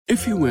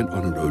If you went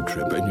on a road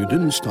trip and you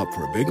didn't stop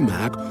for a Big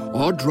Mac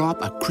or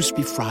drop a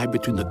crispy fry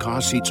between the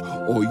car seats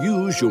or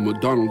use your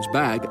McDonald's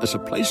bag as a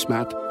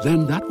placemat,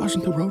 then that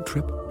wasn't a road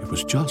trip. It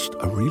was just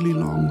a really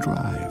long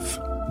drive.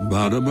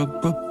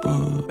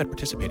 Ba-da-ba-ba-ba. At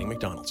participating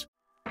McDonald's.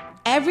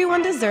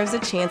 Everyone deserves a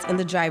chance in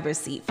the driver's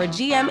seat. For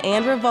GM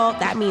and Revolt,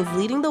 that means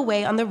leading the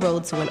way on the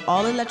road to an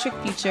all-electric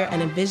future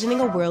and envisioning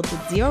a world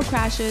with zero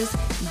crashes,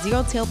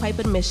 zero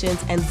tailpipe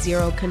emissions, and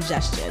zero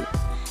congestion.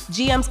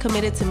 GM's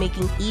committed to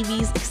making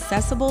EVs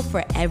accessible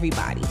for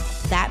everybody.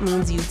 That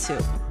means you too.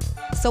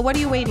 So what are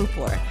you waiting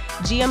for?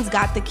 GM's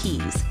got the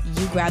keys.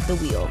 You grab the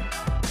wheel.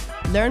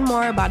 Learn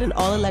more about an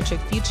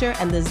all-electric future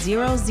and the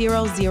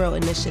 000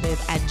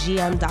 initiative at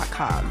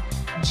gm.com.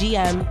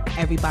 GM,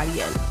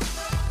 everybody in.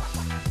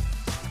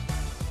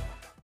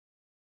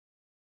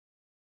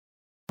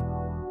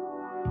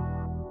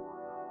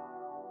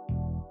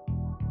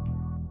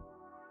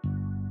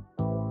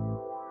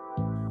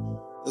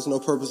 There's no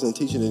purpose in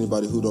teaching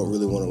anybody who don't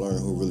really want to learn,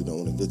 who really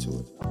don't want to get to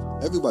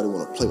it. Everybody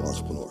want to play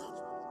entrepreneur.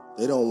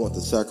 They don't want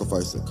the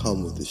sacrifice that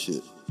come with this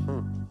shit.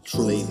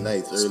 Late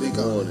nights, early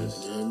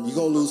mornings. You're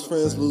going to lose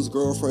friends, lose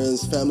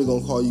girlfriends, family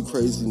going to call you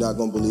crazy, not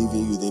going to believe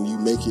in you, then you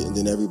make it, and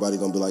then everybody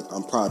going to be like,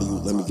 I'm proud of you,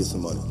 let me get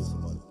some money.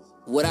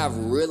 What I've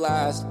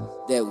realized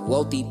that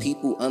wealthy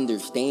people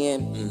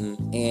understand,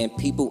 and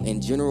people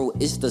in general,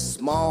 is the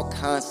small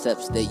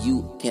concepts that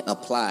you can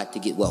apply to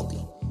get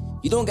wealthy.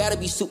 You don't gotta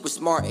be super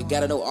smart and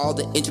gotta know all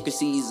the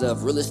intricacies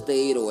of real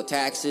estate or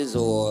taxes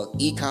or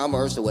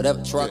e-commerce or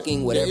whatever,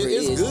 trucking, whatever it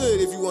is. It's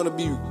good if you want to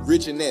be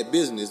rich in that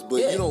business,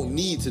 but you don't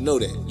need to know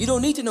that. You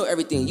don't need to know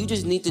everything. You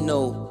just need to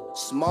know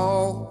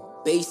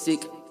small, basic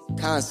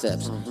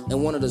concepts.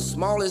 And one of the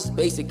smallest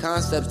basic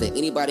concepts that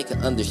anybody can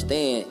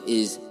understand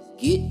is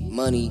get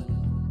money,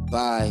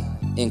 buy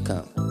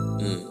income.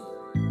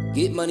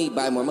 Get money,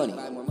 buy more money.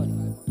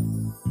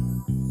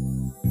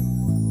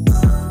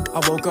 I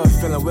woke up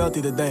feeling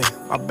wealthy today.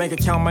 My bank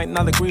account might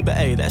not agree, but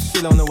hey, that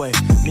shit on the way.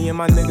 Me and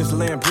my niggas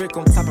laying brick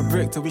on top of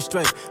brick till we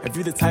straight. If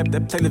you the type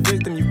that play the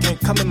victim, you can't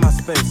come in my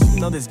space.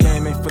 You know this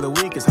game ain't for the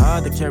weak, it's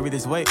hard to carry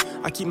this weight.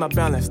 I keep my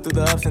balance through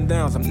the ups and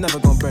downs, I'm never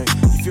gonna break.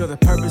 You feel the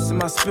purpose in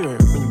my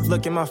spirit when you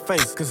look in my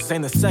face. Cause this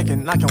ain't a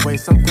second I can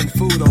waste, I'm putting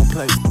food on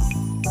plate.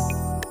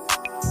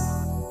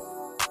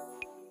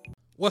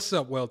 What's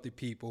up, wealthy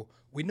people?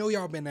 We know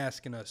y'all been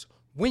asking us,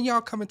 when y'all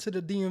coming to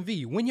the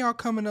DMV? When y'all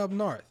coming up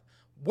north?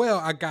 Well,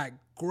 I got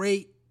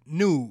great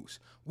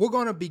news. We're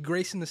going to be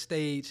gracing the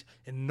stage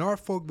in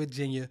Norfolk,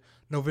 Virginia,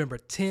 November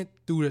 10th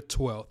through the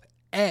 12th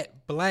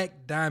at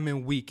Black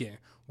Diamond Weekend.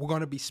 We're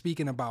going to be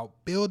speaking about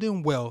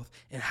building wealth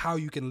and how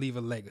you can leave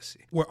a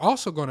legacy. We're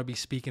also going to be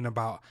speaking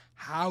about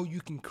how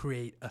you can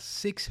create a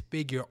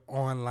six-figure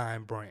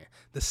online brand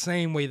the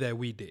same way that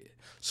we did.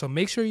 So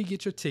make sure you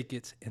get your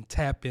tickets and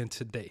tap in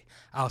today.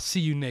 I'll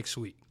see you next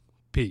week.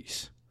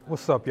 Peace.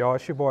 What's up, y'all?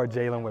 It's your boy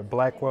Jalen with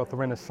Black Wealth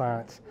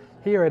Renaissance.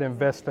 Here at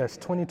InvestFest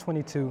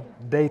 2022,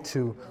 Day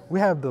 2, we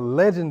have the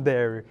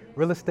legendary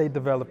real estate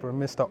developer,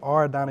 Mr.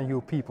 R. Donahue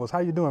Peebles.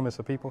 How you doing,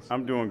 Mr. Peebles?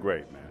 I'm doing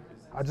great, man.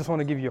 I just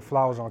want to give you your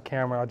flowers on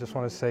camera. I just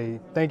want to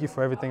say thank you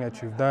for everything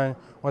that you've done.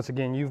 Once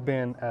again, you've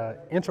been an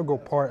integral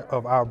part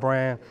of our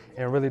brand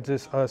and really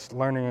just us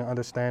learning and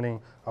understanding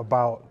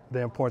about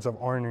the importance of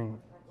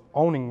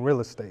owning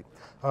real estate.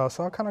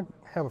 So I kind of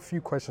have a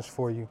few questions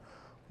for you.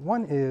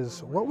 One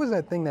is, what was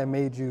that thing that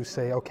made you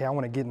say, okay, I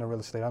want to get into real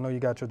estate? I know you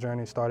got your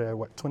journey started at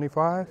what,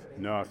 25?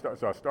 No,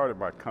 I started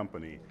my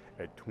company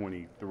at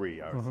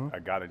 23. I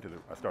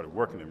started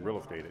working in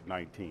real estate at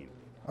 19.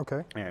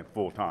 Okay. And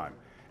full time.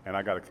 And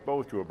I got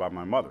exposed to it by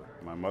my mother.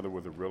 My mother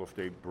was a real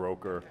estate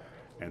broker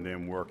and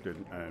then worked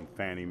in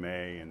Fannie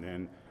Mae and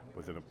then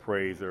was an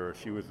appraiser.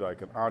 She was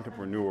like an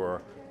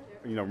entrepreneur,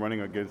 you know, running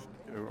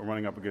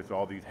up against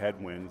all these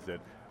headwinds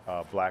that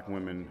black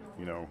women,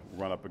 you know,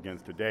 run up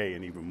against today,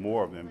 and even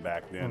more of them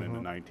back then in the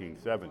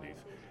 1970s.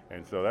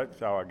 And so that's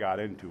how I got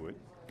into it.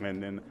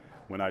 And then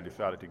when I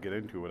decided to get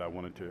into it, I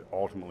wanted to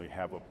ultimately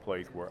have a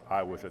place where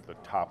I was at the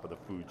top of the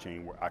food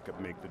chain, where I could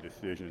make the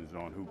decisions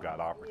on who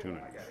got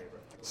opportunities.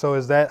 So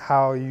is that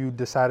how you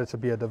decided to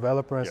be a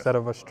developer instead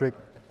of a strict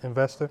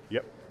investor?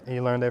 Yep. And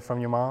you learned that from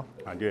your mom?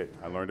 I did.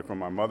 I learned it from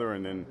my mother,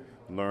 and then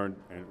learned,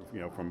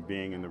 you know, from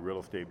being in the real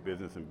estate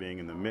business and being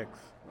in the mix,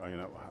 you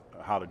know,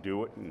 how to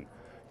do it and,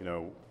 you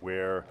know,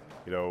 where,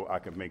 you know, I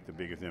could make the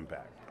biggest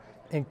impact.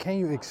 And can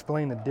you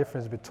explain the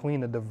difference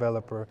between a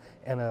developer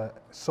and a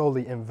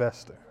solely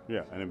investor?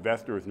 Yeah, an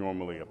investor is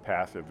normally a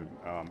passive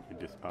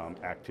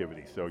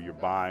activity. So you're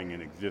buying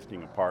an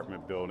existing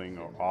apartment building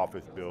or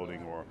office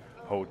building or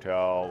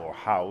hotel or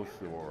house,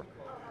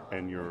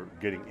 and you're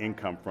getting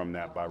income from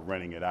that by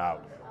renting it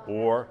out.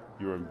 Or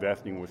you're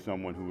investing with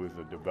someone who is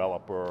a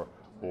developer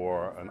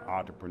or an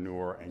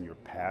entrepreneur, and you're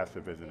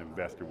passive as an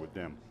investor with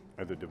them.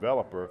 As a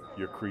developer,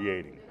 you're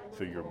creating.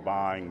 So you're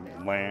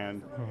buying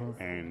land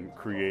and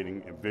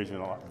creating and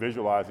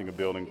visualizing a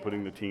building,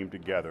 putting the team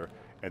together,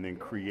 and then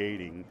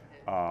creating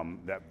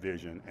that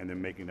vision, and then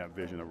making that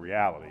vision a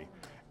reality.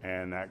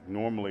 And that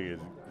normally is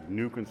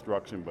new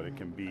construction, but it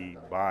can be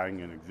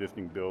buying an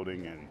existing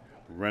building and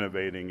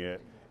renovating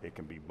it It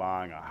can be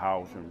buying a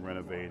house and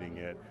renovating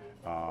it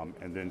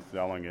and then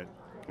selling it.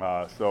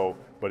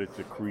 But it's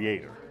a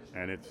creator,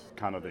 and it's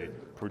kind of the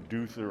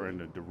producer and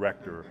the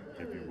director,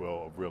 if you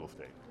will, of real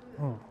estate.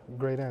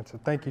 Great answer.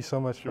 Thank you so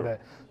much for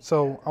that.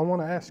 So I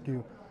want to ask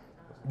you,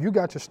 you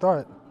got your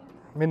start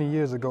many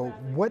years ago.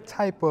 What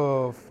type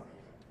of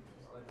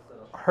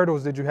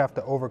hurdles did you have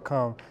to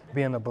overcome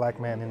being a black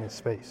man in this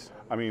space?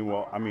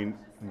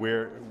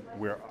 Where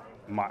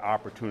my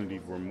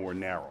opportunities were more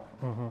narrow.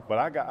 But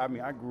I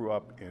grew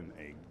up in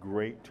a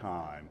great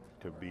time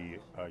to be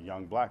a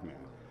young black man.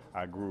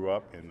 I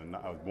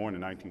was born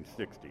in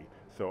 1960,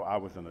 so I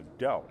was an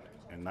adult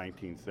in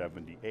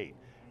 1978.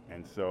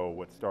 And so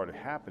what started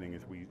happening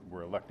is we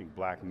were electing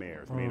black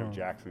mayors. Maynard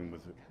Jackson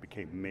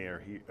became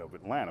mayor of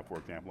Atlanta, for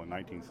example, in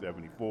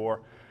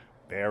 1974.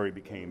 Barry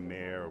became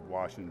mayor of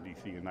Washington,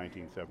 D.C. in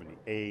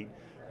 1978.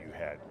 You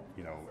had,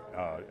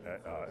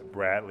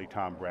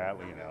 Tom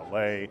Bradley in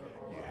L.A.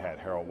 You had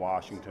Harold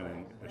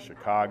Washington in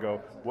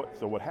Chicago.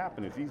 So what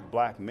happened is these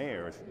black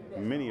mayors,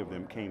 many of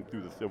them came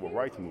through the civil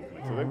rights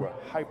movement. So they were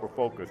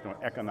hyper-focused on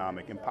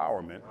economic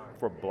empowerment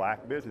for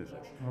black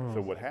businesses.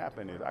 So what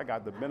happened is I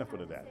got the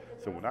benefit of that.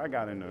 So when I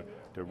got into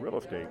real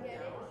estate,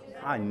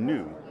 I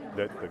knew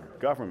that the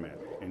government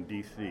in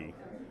D.C.,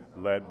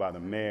 led by the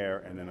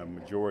mayor and then a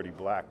majority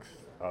black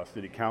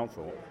city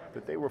council,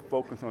 that they were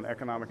focused on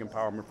economic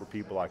empowerment for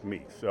people like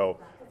me. So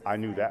I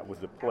knew that was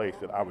the place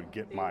that I would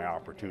get my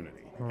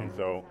opportunity. And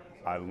so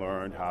I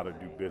learned how to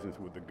do business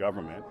with the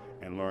government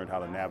and learned how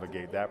to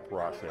navigate that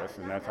process,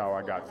 and that's how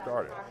I got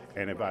started.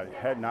 And if I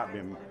had not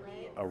been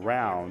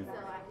around,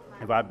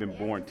 if I'd been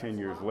born 10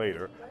 years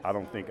later, I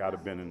don't think I'd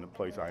have been in the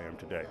place I am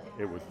today.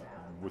 It was,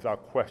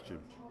 without question,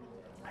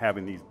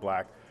 having these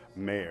black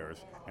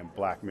mayors and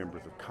black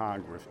members of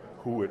Congress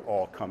who had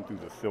all come through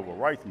the civil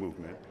rights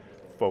movement,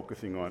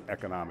 focusing on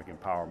economic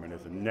empowerment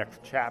as the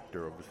next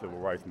chapter of the civil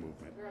rights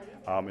movement.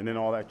 And then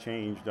all that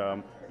changed,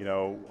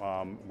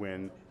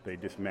 when they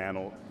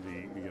dismantled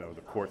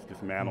the courts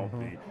dismantled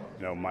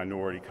the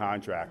minority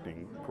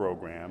contracting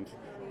programs,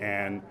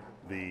 and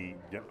then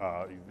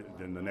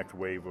the next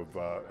wave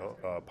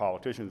of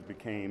politicians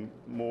became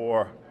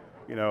more,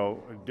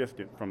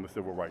 distant from the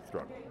civil rights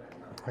struggle.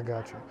 I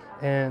got you.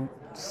 And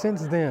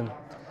since then,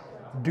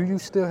 do you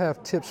still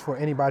have tips for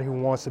anybody who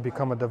wants to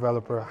become a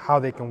developer, how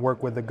they can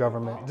work with the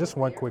government? Just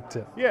one quick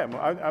tip. Yeah,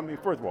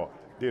 first of all,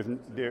 this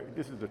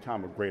is a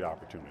time of great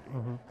opportunity.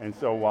 And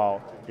so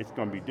while it's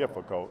going to be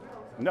difficult,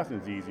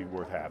 nothing's easy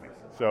worth having.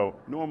 So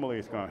normally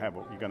you're going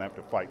to have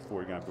to fight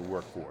for it, you're going to have to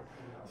work for it.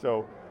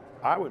 So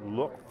I would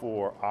look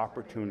for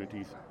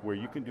opportunities where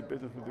you can do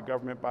business with the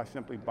government by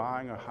simply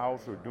buying a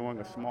house or doing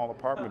a small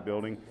apartment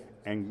building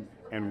and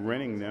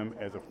renting them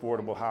as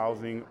affordable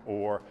housing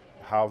or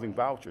housing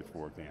vouchers,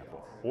 for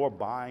example, or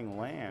buying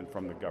land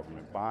from the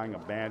government, buying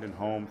abandoned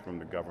homes from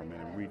the government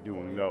and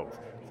redoing those.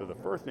 So the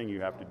first thing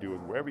you have to do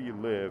is wherever you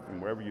live and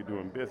wherever you're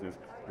doing business,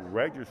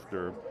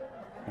 register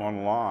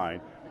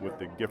online with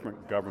the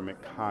different government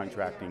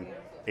contracting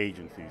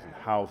agencies and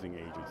housing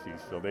agencies,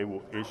 so they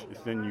will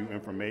send you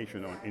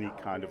information on any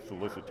kind of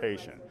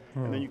solicitation.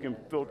 And then you can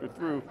filter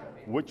through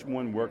which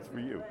one works for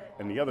you.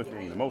 And the other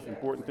thing, the most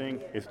important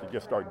thing, is to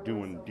just start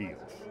doing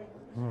deals.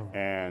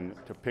 And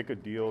to pick a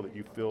deal that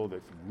you feel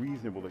that's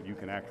reasonable that you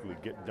can actually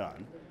get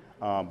done.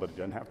 But it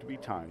doesn't have to be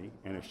tiny,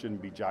 and it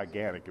shouldn't be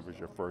gigantic if it's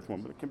your first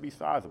one, but it can be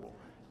sizable.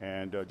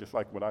 And just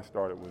like what I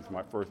started was,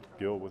 my first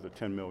deal was a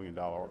 $10 million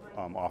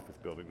office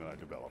building that I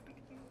developed.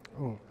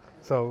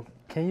 So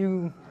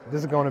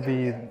this is going to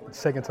be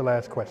second to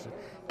last question.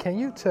 Can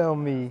you tell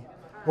me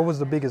what was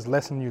the biggest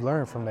lesson you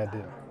learned from that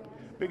deal?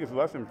 Biggest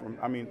lesson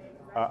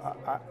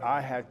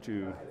I had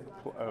to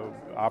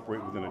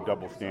operate within a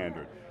double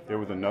standard. There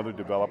was another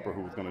developer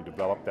who was going to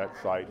develop that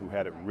site who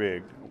had it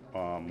rigged,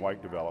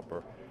 white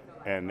developer,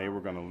 and they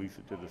were going to lease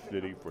it to the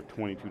city for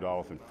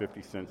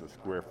 $22.50 a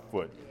square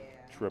foot,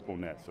 triple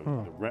net. So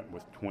the rent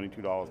was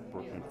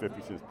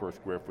 $22.50 per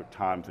square foot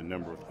times the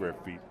number of square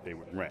feet they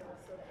would rent.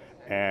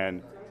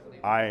 And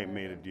I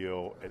made a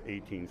deal at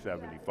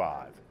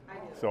 $18.75.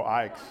 So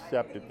I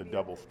accepted the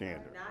double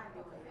standard.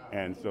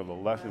 And so the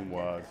lesson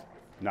was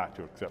not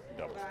to accept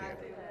the double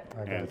standard.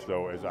 And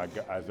so as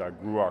I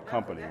grew our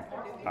company,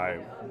 I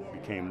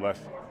became less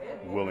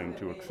willing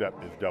to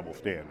accept this double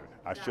standard.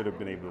 I should have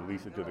been able to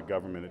lease it to the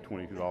government at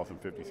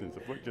 $22.50 a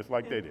foot, just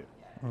like they did.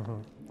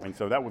 And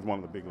so that was one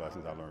of the big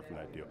lessons I learned from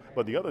that deal.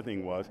 But the other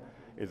thing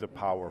is the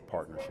power of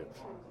partnerships,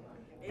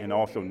 and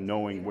also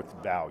knowing what's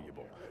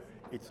valuable.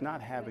 It's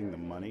not having the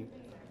money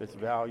that's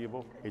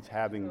valuable, it's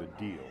having the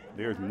deal.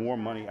 There's more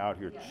money out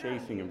here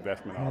chasing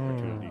investment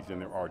opportunities than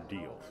there are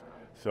deals.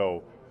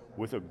 So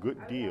with a good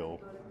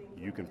deal,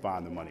 you can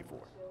find the money for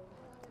it.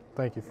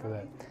 Thank you for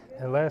that.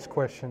 And last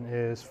question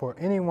is, for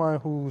anyone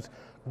who's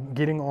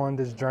getting on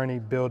this journey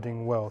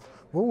building wealth,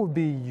 what would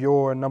be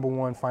your number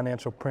one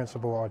financial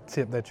principle or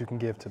tip that you can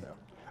give to them?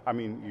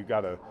 You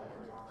got to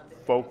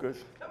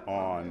focus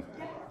on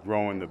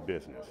growing the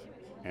business.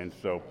 And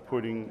so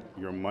putting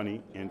your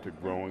money into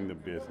growing the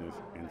business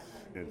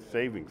and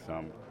saving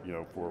some,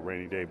 for a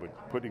rainy day, but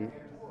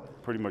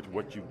pretty much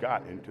what you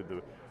got into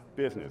the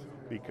business,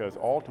 because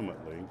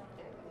ultimately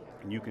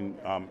you can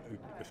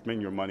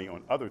spend your money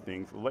on other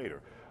things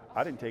later.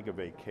 I didn't take a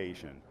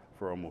vacation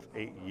for almost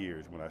 8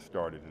 years when I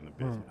started in the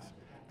business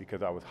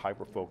because I was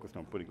hyper-focused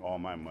on putting all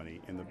my money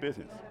in the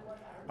business.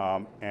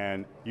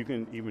 And you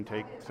can even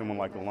take someone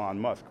like Elon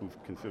Musk, who's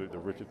considered the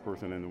richest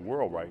person in the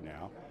world right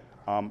now.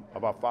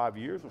 About 5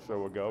 years or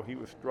so ago, he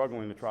was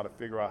struggling to try to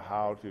figure out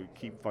how to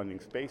keep funding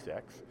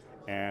SpaceX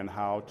and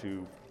how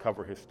to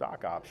cover his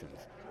stock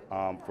options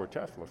for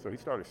Tesla. So he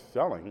started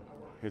selling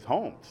his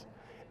homes,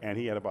 and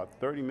he had about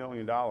 $30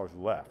 million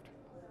left.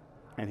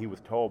 And he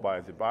was told by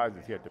his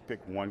advisors he had to pick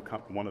one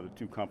of the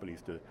two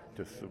companies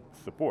to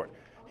support.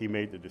 He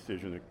made the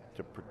decision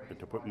to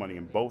put money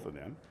in both of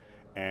them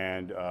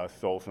and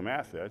sold some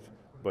assets,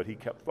 but he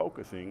kept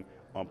focusing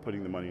on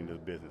putting the money into the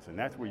business. And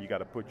that's where you got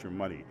to put your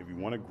money. If you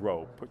want to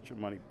grow, put your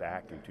money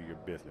back into your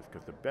business,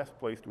 because the best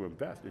place to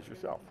invest is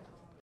yourself.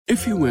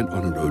 If you went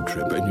on a road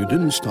trip and you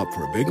didn't stop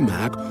for a Big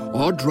Mac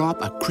or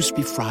drop a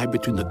crispy fry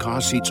between the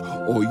car seats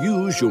or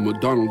use your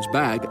McDonald's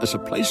bag as a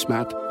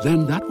placemat,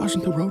 then that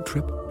wasn't a road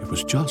trip. It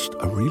was just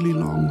a really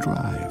long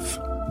drive.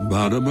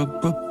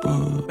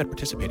 Ba-da-ba-ba-ba. At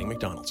participating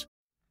McDonald's.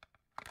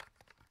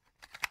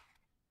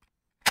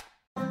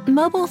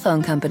 Mobile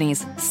phone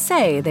companies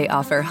say they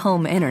offer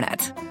home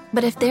internet.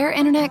 But if their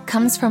internet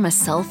comes from a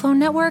cell phone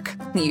network,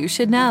 you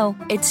should know.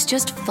 It's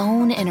just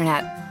phone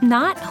internet,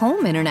 not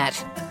home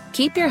internet.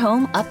 Keep your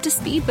home up to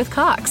speed with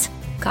Cox.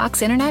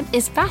 Cox internet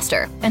is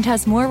faster and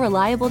has more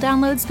reliable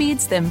download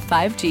speeds than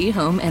 5G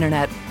home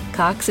internet.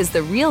 Cox is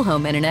the real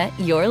home internet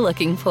you're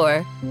looking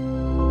for.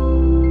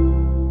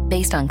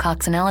 Based on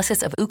Cox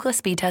analysis of Ookla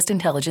speed test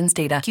intelligence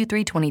data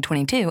Q3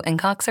 2022 and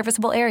Cox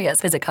serviceable areas.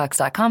 Visit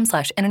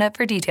cox.com/internet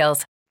for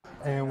details.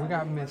 And we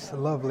got Miss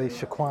Lovely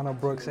Shaquanna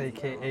Brooks,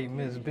 a.k.a.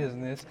 Miss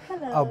Business,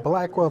 Hello. a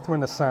Black Wealth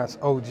Renaissance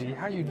OG.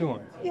 How you doing?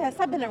 Yes,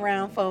 I've been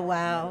around for a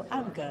while.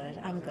 I'm good.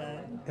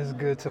 It's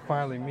good to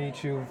finally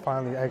meet you,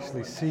 finally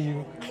actually see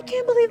you. I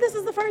can't believe this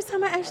is the first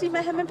time I actually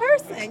met him in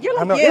person. You're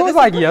like, I know, yeah, it was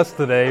like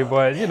yesterday,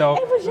 but you know.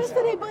 It was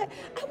yesterday, but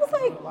I was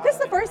like, this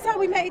is the first time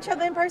we met each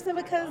other in person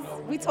because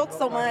we talked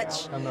so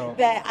much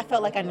that I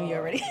felt like I knew you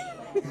already.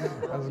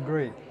 That's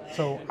great.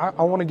 So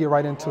I want to get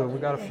right into it. We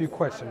got a few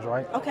questions,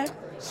 right? Okay.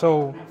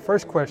 So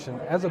first question,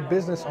 as a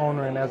business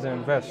owner and as an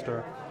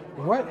investor,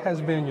 what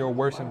has been your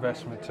worst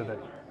investment today?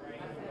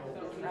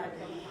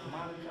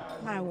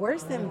 My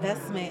worst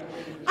investment?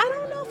 I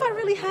don't know if I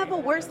really have a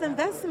worst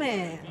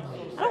investment.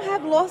 I don't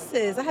have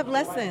losses. I have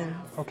lessons.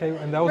 Okay,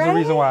 and that was the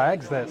reason why I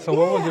asked that. So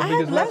what was your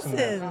biggest lesson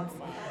then?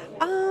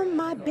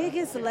 My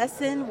biggest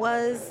lesson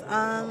was,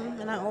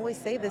 and I always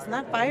say this,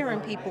 not firing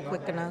people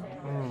quick enough.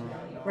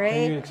 Right?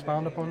 Can you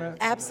expound upon that?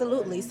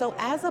 Absolutely. So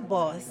as a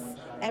boss,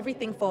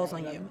 everything falls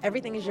on you.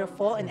 Everything is your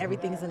fault and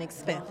everything is an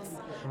expense,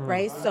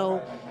 right?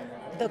 So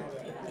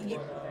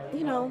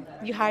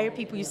you hire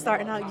people, you're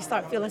starting out, you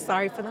start feeling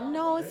sorry for them.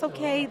 No, it's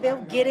okay,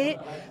 they'll get it.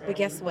 But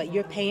guess what?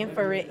 You're paying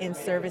for it in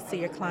service to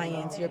your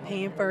clients. You're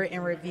paying for it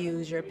in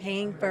reviews. You're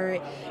paying for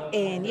it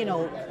in,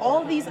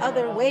 all these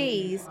other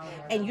ways,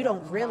 and you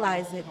don't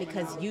realize it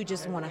because you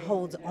just want to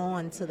hold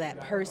on to that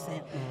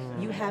person.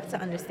 You have to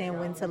understand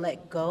when to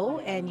let go,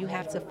 and you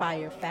have to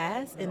fire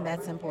fast, and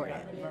that's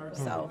important.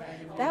 So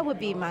that would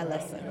be my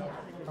lesson.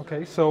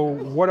 Okay, so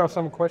what are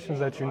some questions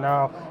that you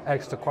now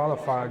ask to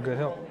qualify good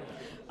help?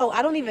 Oh,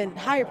 I don't even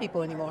hire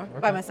people anymore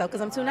by myself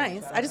because I'm too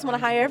nice. I just want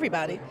to hire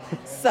everybody.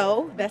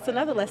 So that's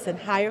another lesson.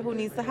 Hire who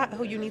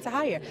you need to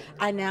hire.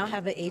 I now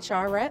have an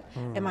HR rep,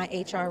 and my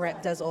HR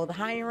rep does all the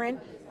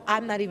hiring.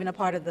 I'm not even a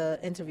part of the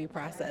interview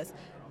process.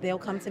 They'll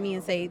come to me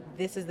and say,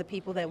 this is the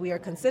people that we are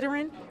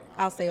considering.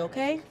 I'll say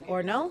okay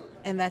or no,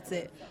 and that's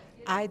it.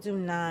 I do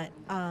not,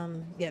 I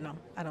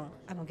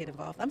don't get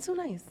involved. I'm too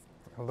nice.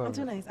 I'm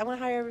too nice. I want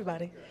to hire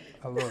everybody.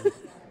 I love it.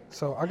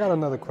 So I got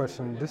another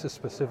question. This is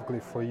specifically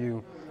for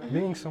you.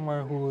 Being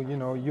someone who,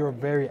 you're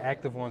very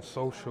active on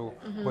social,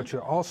 but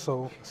you're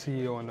also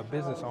CEO and a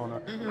business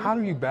owner. How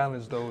do you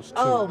balance those two?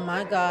 Oh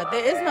my God,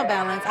 there is no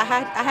balance. I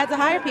had to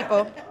hire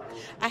people.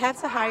 I have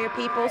to hire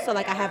people. So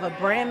like I have a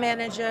brand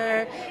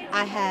manager.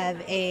 I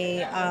have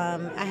a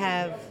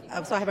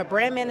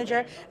brand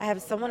manager. I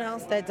have someone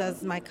else that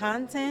does my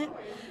content.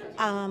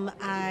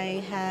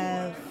 I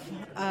have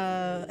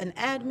an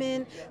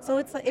admin, so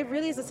it's like it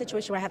really is a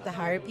situation where I have to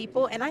hire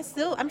people, and I'm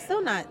still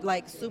not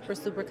like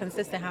super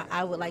consistent how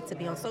I would like to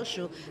be on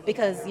social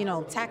because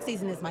tax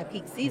season is my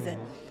peak season.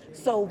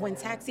 So when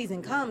tax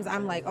season comes,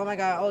 I'm like, oh my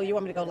God, you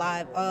want me to go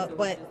live?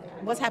 But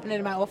what's happening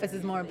in my office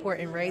is more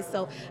important, right?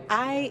 So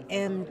I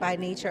am by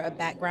nature a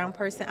background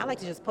person. I like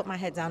to just put my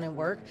head down and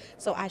work.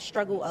 So I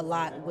struggle a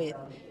lot with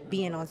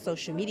being on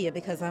social media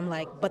because I'm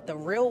like, but the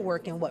real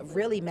work and what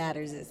really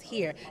matters is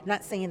here.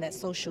 Not saying that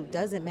social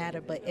doesn't matter,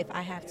 but if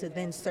I have to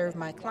then serve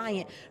my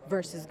client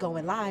versus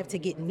going live to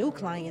get new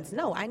clients,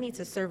 no, I need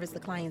to service the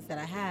clients that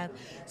I have.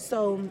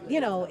 So,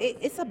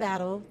 it's a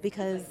battle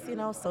because,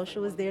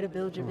 social is there to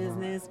build your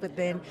business, but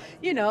then,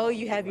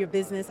 you have your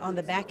business on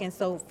the back end.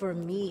 So for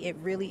me, it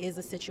really is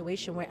a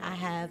situation where I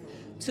have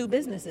two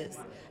businesses.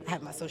 I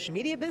have my social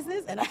media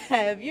business, and I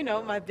have,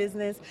 my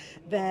business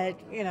that,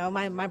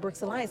 my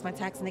Brooks Alliance, my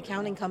tax and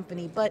accounting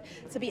company. But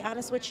to be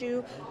honest with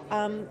you,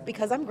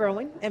 because I'm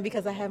growing and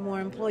because I have more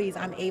employees,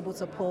 I'm able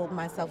to pull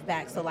myself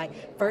back. So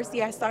like first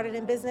year I started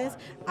in business,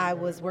 I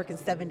was working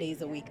 7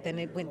 days a week. Then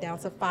it went down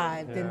to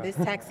 5. Yeah. Then this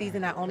tax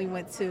season, I only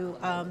went to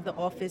the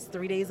office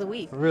 3 days a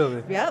week.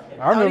 Really? Yep.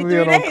 I remember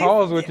being on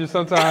calls with you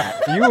sometimes.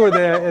 You were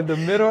there in the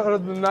middle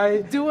of the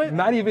night,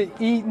 not even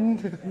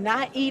eating.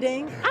 Not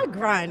eating. I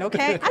grind,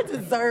 okay? I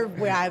deserve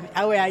where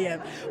I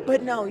am.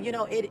 But no,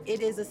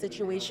 it is a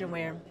situation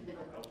where,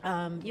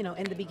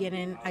 in the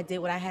beginning, I did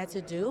what I had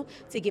to do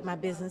to get my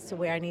business to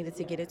where I needed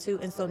to get it to.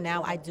 And so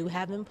now I do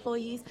have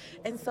employees.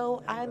 And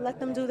so I let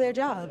them do their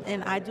job.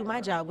 And I do my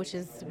job, which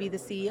is to be the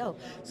CEO.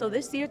 So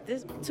this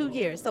 2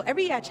 years. So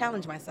every year I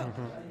challenge myself.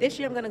 Mm-hmm. This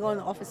year I'm going to go in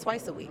the office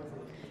twice a week.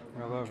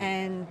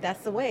 And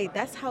that's the way.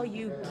 That's how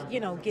you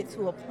get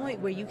to a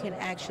point where you can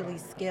actually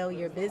scale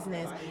your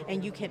business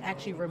and you can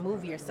actually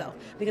remove yourself.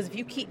 Because if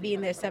you keep being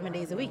there 7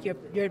 days a week, your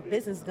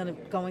business is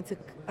going to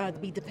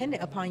be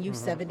dependent upon you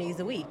 7 days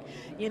a week.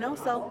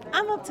 So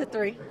I'm up to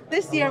 3.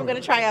 This year I'm going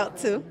to try out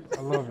 2.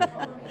 I love it.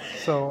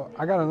 So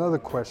I got another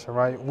question,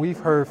 right? We've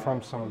heard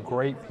from some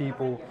great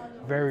people,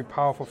 very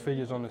powerful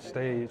figures on the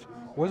stage.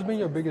 What's been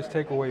your biggest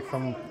takeaway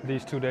from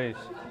these 2 days?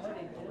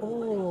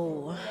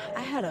 Oh, I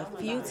had a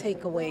few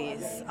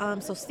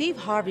takeaways. So Steve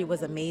Harvey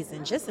was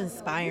amazing, just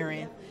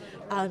inspiring.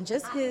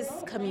 Just his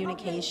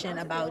communication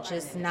about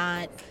just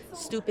not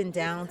stooping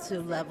down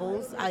to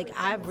levels. Like,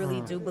 I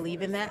really do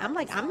believe in that. I'm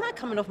not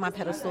coming off my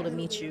pedestal to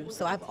meet you.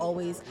 So I've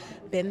always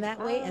been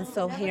that way. And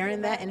so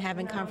hearing that and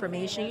having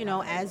confirmation,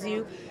 as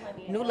you,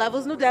 new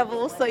levels, new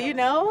devils. So,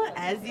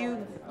 as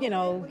you,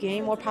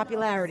 gain more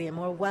popularity and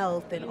more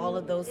wealth and all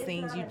of those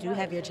things, you do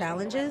have your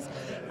challenges.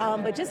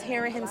 But just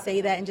hearing him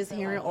say that and just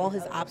hearing all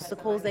his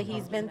obstacles that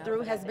he's been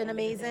through has been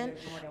amazing.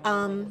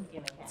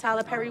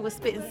 Tyler Perry was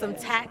spitting some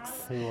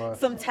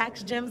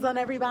tax gems on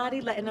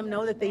everybody, letting them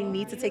know that they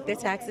need to take their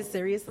taxes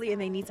seriously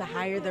and they need to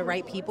hire the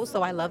right people.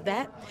 So I love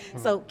that.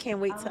 So can't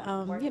wait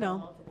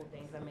to,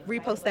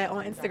 repost that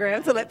on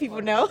Instagram to let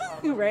people know,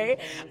 right?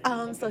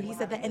 So he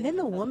said that. And then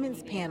the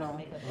women's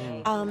panel.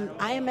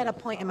 I am at a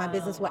point in my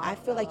business where I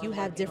feel like you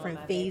have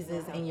different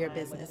phases in your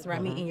business, right?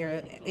 I mean,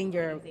 in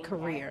your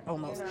career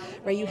almost,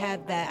 where you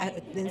have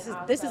that.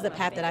 This is the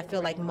path that I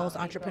feel like most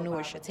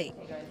entrepreneurs should take.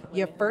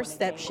 Your first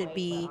step should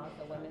be,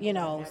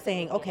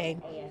 saying, okay,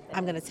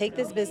 I'm going to take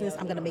this business,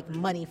 I'm going to make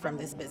money from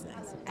this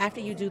business.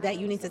 After you do that,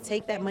 you need to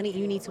take that money,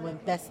 you need to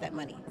invest that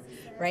money,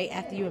 right?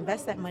 After you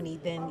invest that money,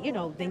 then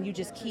you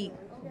just keep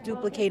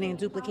duplicating,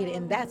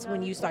 and that's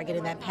when you start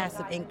getting that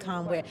passive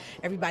income where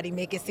everybody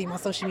make it seem on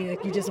social media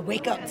like you just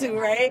wake up to,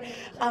 right?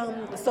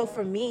 So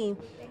for me,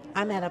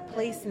 I'm at a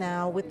place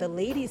now with the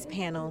ladies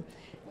panel.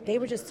 They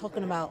were just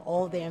talking about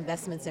all their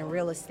investments in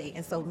real estate.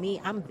 And so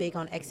I'm big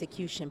on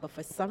execution, but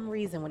for some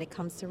reason when it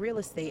comes to real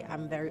estate,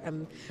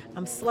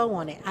 I'm slow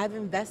on it. I've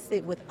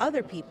invested with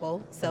other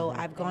people. So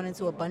I've gone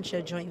into a bunch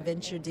of joint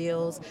venture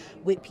deals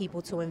with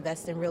people to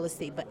invest in real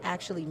estate, but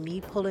actually me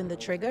pulling the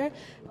trigger,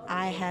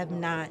 I have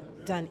not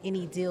done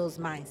any deals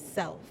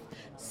myself.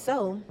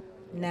 So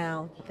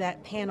now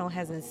that panel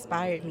has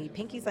inspired me.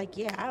 Pinky's like,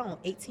 yeah, I own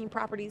 18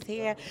 properties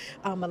here.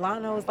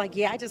 Milano is like,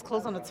 yeah, I just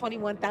closed on a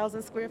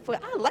 21,000 square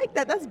foot. I like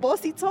that. That's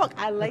bossy talk.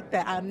 I like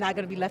that. I'm not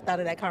going to be left out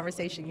of that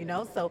conversation,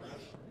 So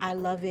I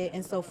love it.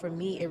 And so for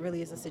me, it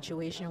really is a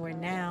situation where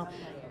now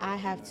I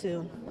have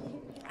to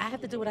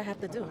do what I have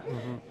to do.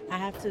 I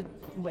have to,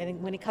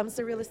 when it comes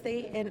to real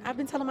estate, and I've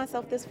been telling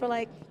myself this for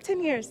like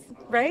 10 years,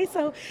 right?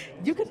 So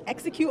you can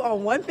execute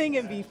on one thing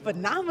and be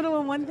phenomenal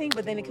in one thing,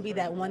 but then it could be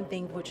that one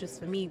thing, which is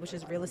for me, which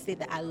is real estate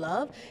that I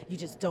love, you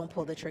just don't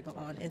pull the trigger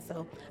on. And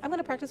so I'm going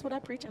to practice what I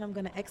preach and I'm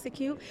going to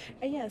execute.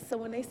 And yes, so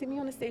when they see me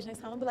on the stage next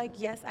time, I'll be like,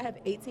 yes, I have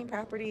 18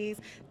 properties,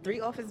 3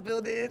 office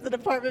buildings, an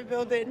apartment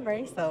building,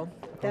 right? So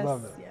that's, I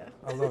love it. Yeah.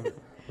 I love it.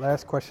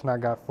 Last question I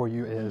got for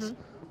you is,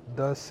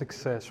 does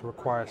success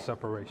require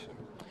separation?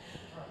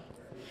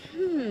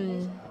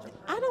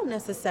 I don't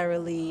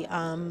necessarily,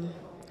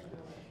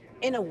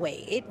 in a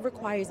way, it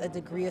requires a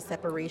degree of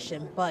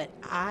separation, but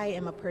I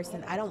am a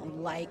person, I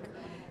don't like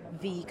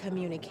the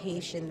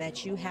communication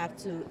that you have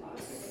to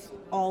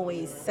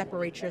always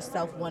separate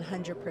yourself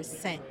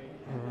 100%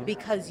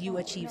 because you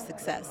achieve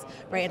success,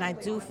 right? And I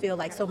do feel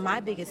like, so my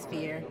biggest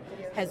fear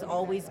has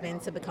always been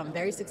to become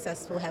very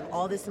successful, have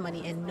all this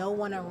money, and no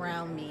one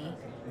around me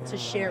to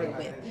share it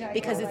with,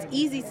 because it's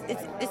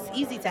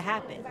easy to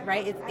happen,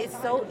 right? It's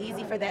so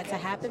easy for that to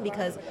happen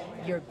because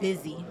you're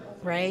busy,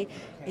 right?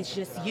 It's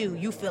just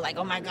you feel like,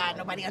 oh my God,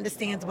 nobody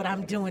understands what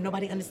I'm doing,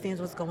 nobody understands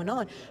what's going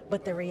on.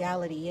 But the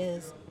reality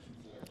is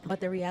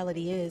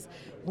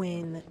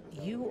when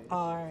you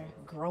are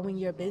growing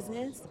your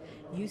business,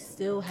 you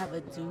still have a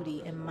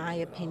duty, in my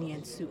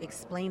opinion, to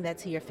explain that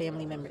to your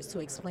family members, to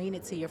explain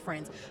it to your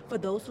friends. For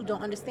those who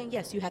don't understand,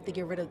 yes, you have to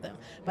get rid of them.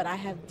 But I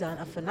have done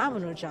a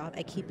phenomenal job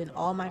at keeping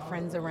all my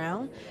friends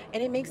around,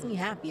 and it makes me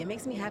happy. It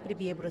makes me happy to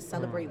be able to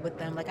celebrate with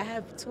them. Like, I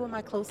have two of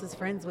my closest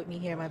friends with me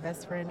here, my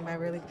best friend,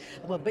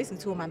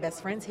 basically two of my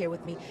best friends here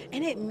with me,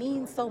 and it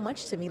means so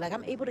much to me. Like,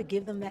 I'm able to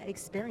give them that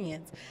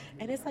experience.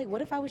 And it's like,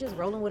 what if I was just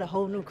rolling with a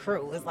whole new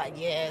crew? It's like,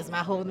 yeah, it's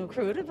my whole new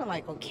crew. It would have been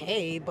like,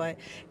 okay, but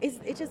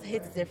it just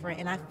hits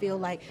different. And I feel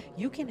like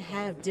you can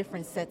have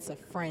different sets of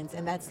friends,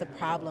 and that's the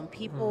problem.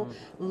 People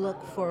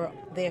look for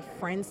their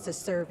friends to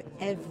serve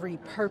every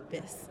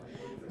purpose.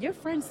 Your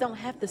friends don't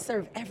have to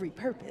serve every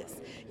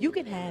purpose. You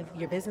can have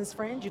your business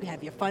friends, you can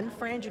have your fun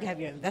friends, you can have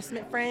your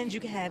investment friends, you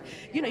can have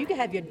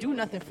your do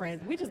nothing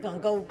friends. We're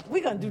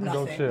gonna do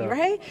nothing,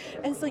 right?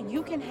 And so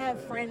you can have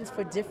friends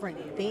for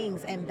different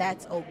things, and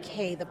that's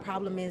okay. The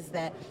problem is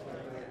that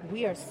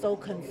we are so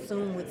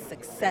consumed with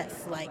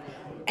success. Like,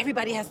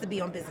 everybody has to be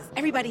on business.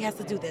 Everybody has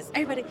to do this.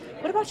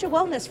 What about your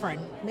wellness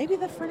friend? Maybe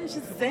the friend is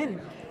just zen.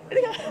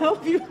 They're going to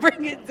help you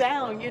bring it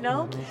down,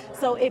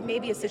 So it may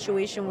be a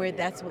situation where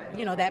that's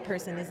what, that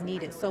person is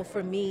needed. So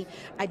for me,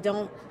 I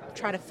don't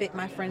try to fit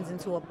my friends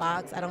into a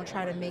box. I don't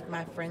try to make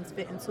my friends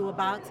fit into a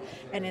box.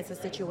 And it's a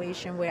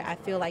situation where I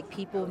feel like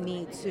people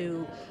need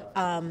to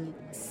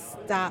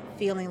stop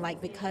feeling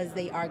like because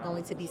they are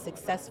going to be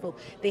successful,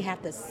 they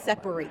have to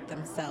separate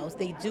themselves.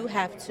 They do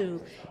have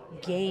to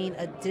gain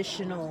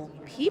additional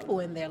people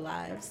in their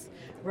lives,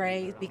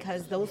 right?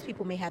 Because those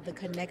people may have the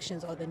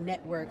connections or the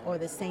network or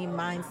the same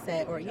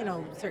mindset or,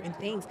 certain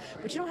things.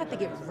 But you don't have to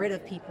get rid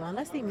of people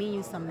unless they mean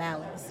you some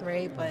malice,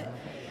 right? But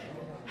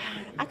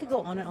I could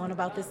go on and on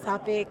about this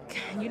topic.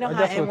 You know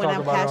how I am when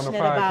I'm passionate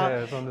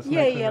about.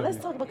 Let's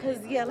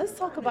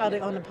talk about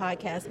it on the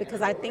podcast,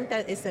 because I think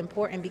that it's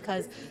important,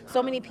 because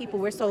so many people,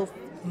 we're so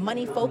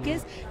money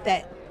focused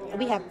that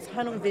we have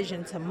tunnel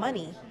vision to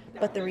money.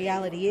 But the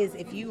reality is,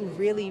 if you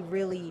really,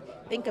 really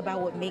think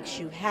about what makes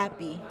you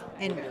happy,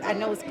 and I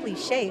know it's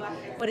cliche,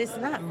 but it's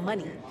not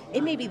money.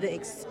 It may be the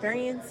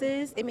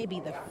experiences, it may be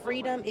the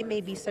freedom, it may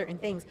be certain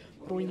things.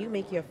 But when you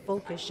make your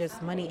focus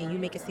just money and you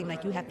make it seem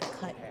like you have to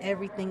cut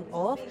everything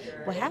off,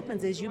 what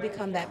happens is you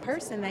become that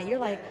person that you're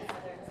like,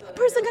 a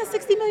person got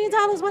 $60 million,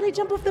 why they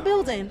jump off the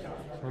building?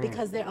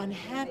 Because they're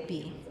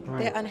unhappy.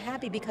 They're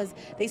unhappy because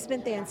they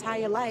spent their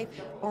entire life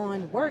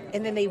on work,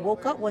 and then they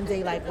woke up one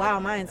day like, wow,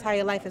 my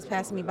entire life has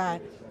passed me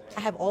by.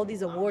 I have all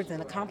these awards and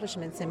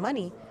accomplishments and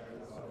money,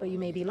 but you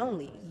may be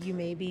lonely. You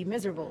may be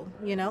miserable,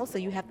 so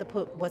you have to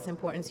put what's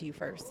important to you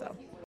first. So,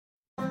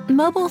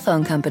 mobile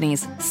phone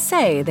companies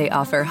say they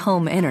offer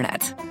home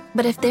internet.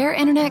 But if their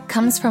internet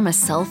comes from a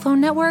cell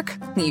phone network,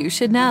 you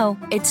should know.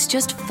 It's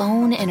just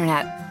phone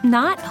internet,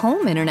 not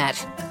home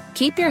internet.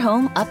 Keep your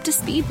home up to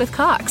speed with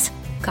Cox.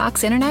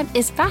 Cox Internet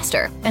is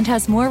faster and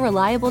has more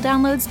reliable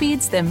download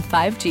speeds than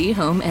 5G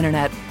home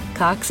internet.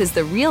 Cox is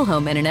the real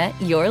home internet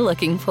you're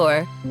looking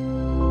for.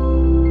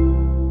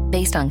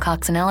 Based on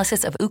Cox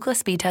analysis of Ookla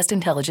speed test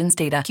intelligence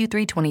data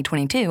Q3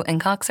 2022 and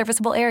Cox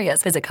serviceable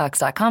areas, visit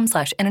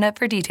cox.com/internet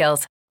for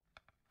details.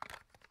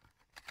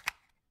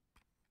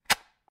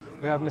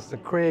 We have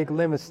Mr. Craig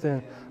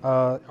Livingston.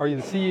 Are you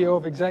the CEO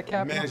of Exact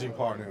Capital? Managing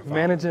partner.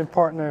 Managing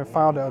partner and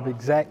founder of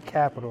Exact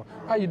Capital.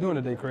 How you doing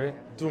today, Craig?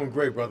 Doing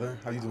great, brother.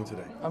 How you doing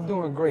today? I'm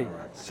doing great.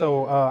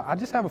 So I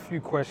just have a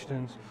few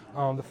questions.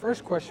 The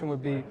first question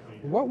would be,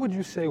 what would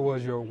you say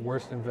was your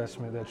worst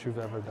investment that you've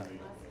ever done?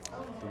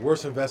 The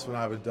worst investment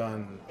I've ever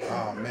done?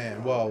 Oh,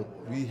 man. Well,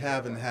 we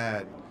haven't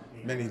had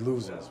many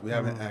losers. We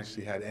haven't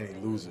actually had any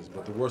losers.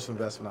 But the worst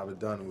investment I've ever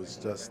done was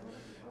just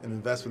an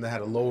investment that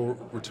had a lower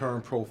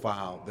return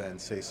profile than,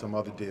 say, some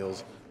other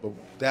deals. But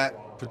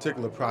that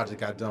particular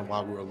project I done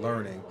while we were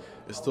learning,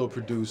 it still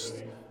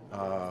produced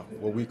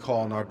what we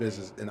call in our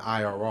business an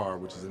IRR,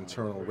 which is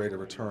internal rate of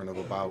return of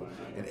about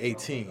an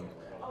 18,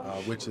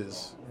 which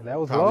is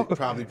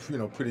probably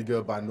pretty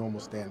good by normal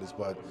standards.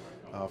 But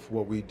for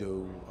what we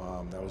do,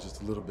 that was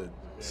just a little bit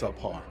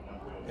subpar.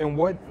 And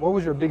what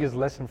was your biggest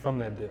lesson from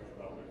that deal?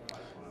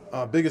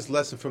 Biggest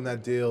lesson from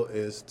that deal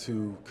is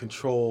to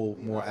control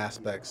more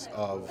aspects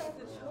of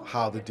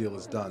how the deal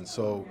is done.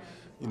 So,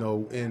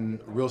 in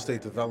real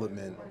estate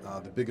development,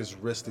 the biggest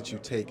risk that you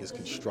take is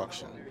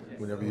construction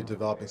whenever you're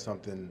developing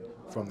something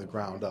from the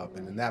ground up.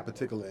 And in that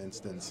particular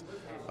instance,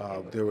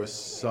 there was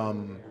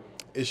some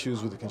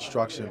issues with the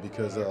construction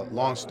because,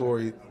 long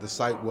story, the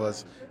site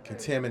was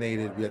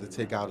contaminated. We had to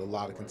take out a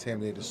lot of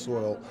contaminated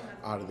soil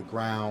out of the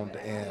ground,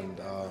 and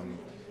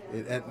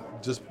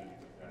just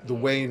the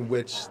way in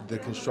which the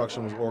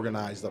construction was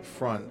organized up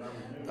front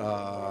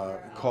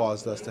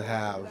caused us to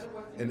have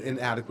an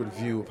inadequate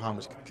view of how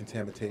much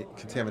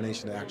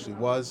contamination there actually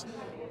was.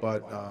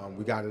 But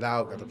we got it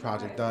out, got the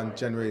project done,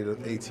 generated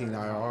an 18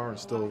 IRR, and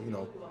still,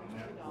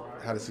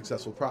 had a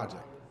successful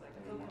project.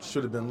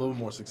 Should have been a little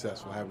more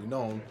successful had we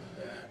known.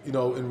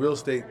 In real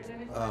estate,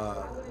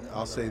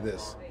 I'll say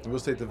this, in real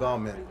estate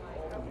development,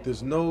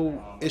 there's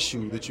no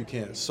issue that you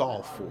can't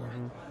solve for.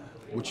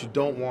 What you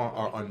don't want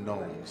are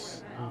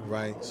unknowns,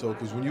 right? So,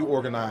 because when you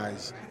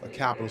organize a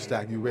capital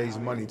stack, you raise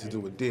money to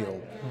do a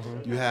deal,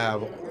 you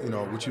have,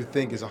 what you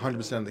think is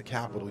 100% of the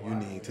capital you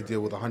need to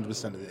deal with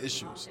 100% of the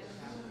issues.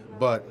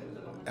 But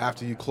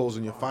after you close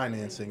on your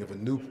financing, if a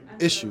new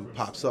issue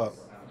pops up,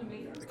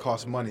 it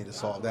costs money to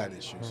solve that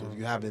issue. So if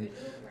you haven't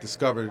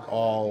discovered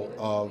all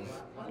of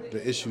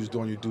the issues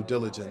during your due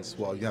diligence,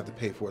 well, you have to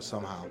pay for it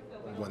somehow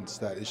once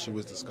that issue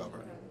is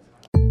discovered.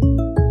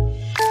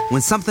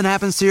 When something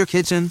happens to your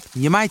kitchen,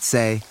 you might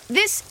say,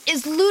 "This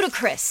is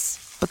ludicrous."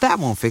 but that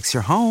won't fix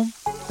your home.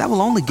 That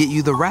will only get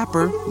you the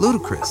rapper,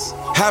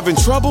 Ludacris. Having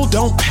trouble?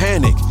 Don't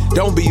panic.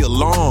 Don't be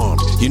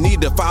alarmed. You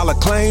need to file a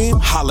claim?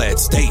 Holla at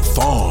State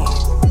Farm.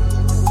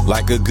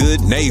 Like a good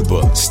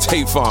neighbor,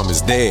 State Farm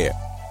is there.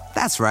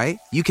 That's right.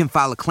 You can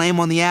file a claim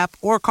on the app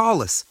or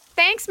call us.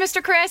 Thanks,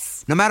 Mr.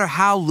 Chris. No matter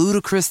how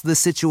ludicrous the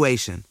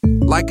situation,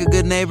 like a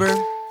good neighbor,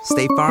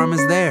 State Farm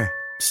is there.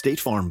 State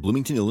Farm,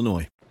 Bloomington,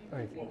 Illinois.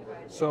 Thank you.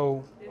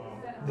 So,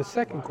 the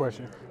second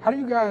question, how do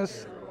you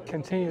guys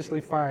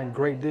continuously find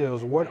great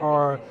deals? What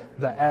are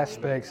the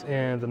aspects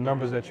and the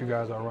numbers that you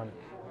guys are running?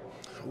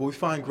 Well, we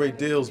find great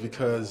deals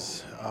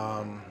because,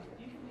 I'll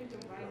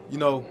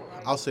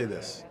say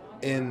this.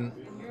 In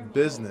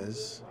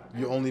business,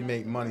 you only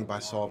make money by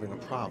solving a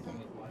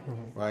problem,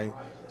 right?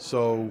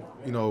 So,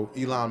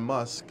 Elon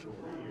Musk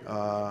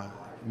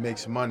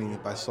makes money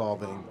by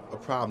solving a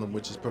problem,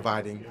 which is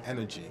providing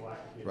energy,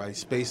 right?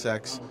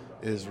 SpaceX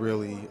is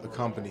really a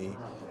company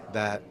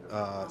that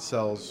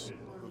sells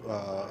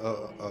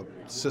a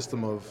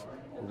system of,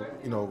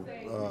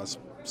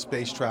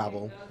 space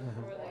travel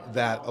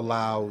that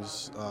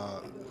allows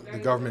the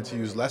government to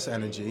use less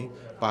energy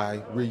by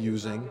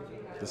reusing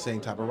the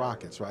same type of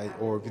rockets, right?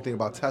 Or if you think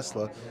about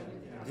Tesla,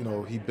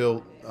 he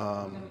built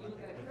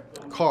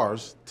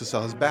cars to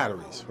sell his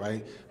batteries,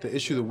 right? The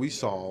issue that we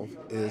solve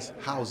is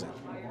housing,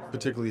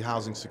 particularly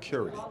housing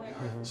security.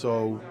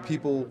 So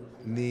people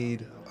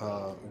need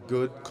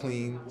good,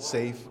 clean,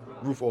 safe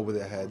roof over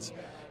their heads.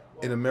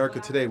 In America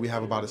today, we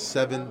have about a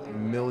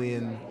 7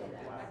 million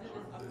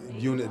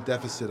unit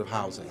deficit of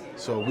housing.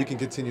 So we can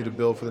continue to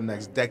build for the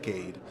next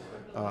decade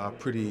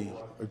pretty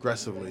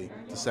aggressively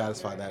to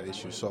satisfy that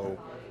issue. So,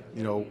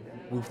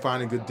 we're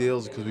finding good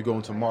deals because we go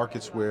into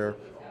markets where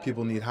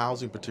people need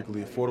housing,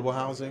 particularly affordable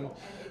housing,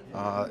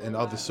 and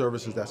other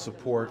services that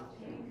support,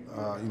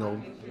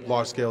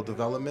 large-scale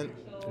development.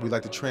 We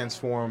like to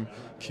transform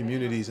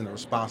communities in a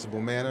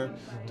responsible manner,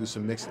 do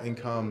some mixed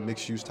income,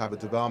 mixed-use type of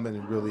development,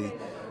 and really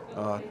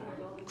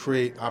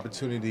create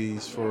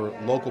opportunities for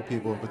local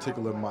people, in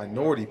particular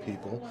minority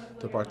people,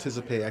 to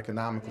participate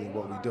economically in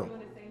what we do.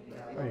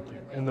 Thank you.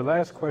 And the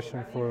last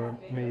question for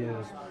me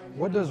is,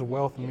 what does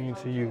wealth mean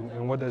to you,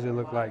 and what does it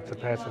look like to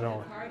pass it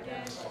on?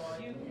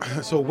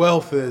 So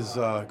wealth is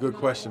a good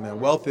question, man.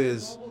 Wealth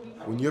is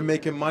when you're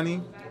making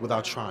money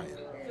without trying,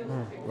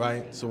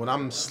 right? So when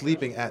I'm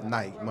sleeping at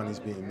night, money's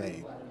being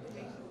made.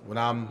 When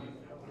I'm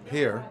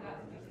here,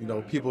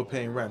 people are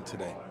paying rent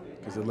today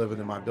because they're living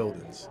in my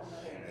buildings.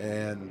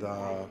 And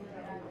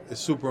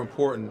it's super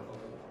important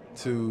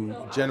to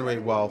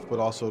generate wealth, but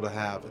also to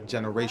have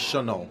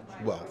generational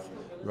wealth,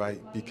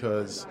 right?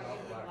 Because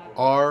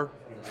our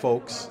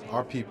folks,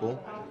 our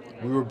people,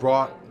 we were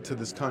brought to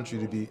this country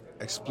to be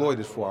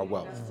exploited for our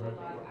wealth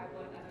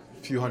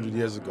a few hundred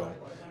years ago.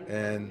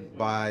 And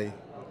by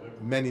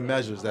many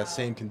measures, that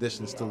same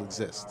condition still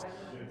exists.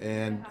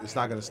 And it's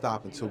not going to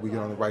stop until we get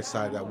on the right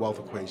side of that wealth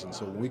equation.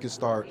 So when we can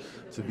start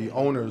to be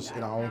owners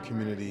in our own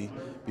community,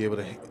 be able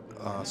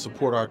to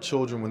support our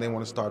children when they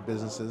want to start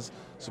businesses,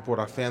 support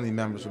our family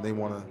members when they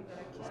want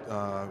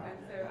to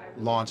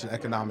launch an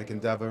economic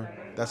endeavor,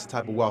 that's the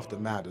type of wealth that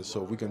matters.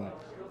 So if we can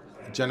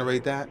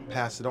generate that,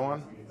 pass it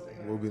on,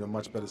 we'll be in a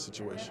much better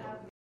situation.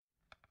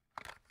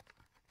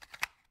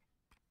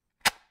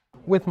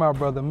 With my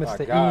brother,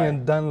 Mr.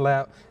 Ian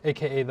Dunlap,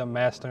 a.k.a. the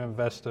Master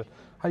Investor.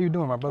 How you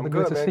doing, my brother?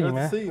 Good to see you,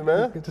 man. Good to see you,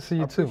 man. Good to see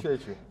you, too.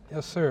 Appreciate you.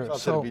 Yes, sir.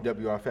 Shout out to the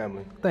BWR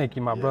family. Thank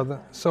you, my brother.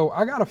 So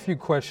I got a few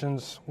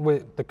questions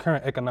with the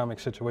current economic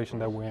situation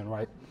that we're in,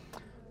 right?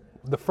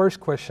 The first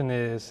question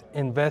is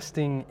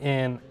investing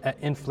in an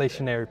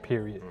inflationary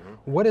period.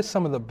 What is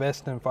some of the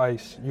best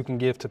advice you can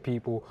give to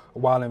people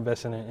while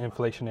investing in an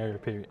inflationary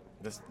period?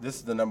 This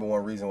is the number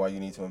one reason why you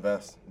need to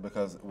invest,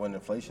 because when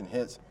inflation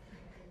hits,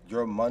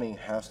 your money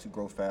has to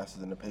grow faster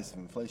than the pace of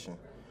inflation.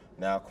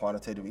 Now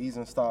quantitative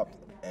easing stopped,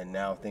 and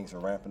now things are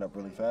ramping up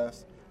really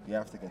fast. You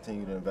have to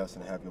continue to invest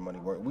and have your money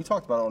work. We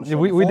talked about it on the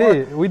show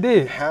before. We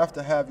did. You have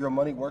to have your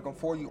money working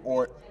for you,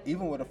 or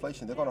even with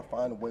inflation, they're going to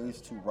find ways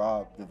to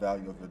rob the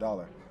value of your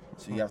dollar.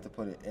 So you have to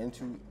put it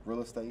into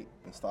real estate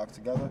and stocks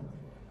together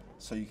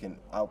so you can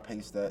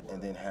outpace that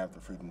and then have the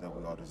freedom that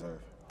we all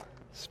deserve.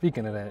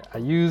 Speaking of that,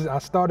 I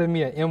started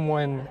me an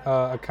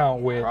M1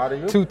 account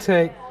with 2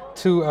 Tech,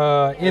 2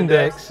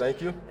 Index.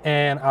 Thank you.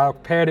 And I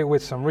paired it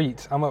with some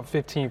REITs. I'm up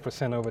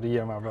 15% over the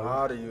year, my brother.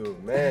 Proud of you,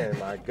 man,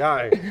 my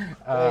guy.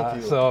 Thank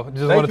you. So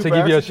just wanted to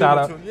give you a shout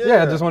out.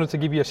 Yeah, just wanted to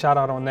give you a shout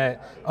out on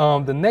that.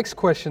 The next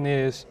question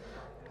is,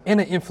 in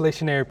an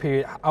inflationary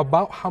period,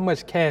 about how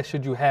much cash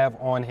should you have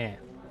on hand?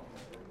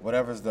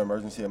 whatever's the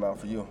emergency amount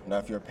for you. Now,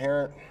 if you're a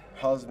parent,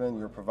 husband,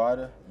 you're a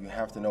provider, you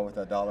have to know what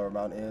that dollar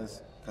amount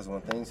is, because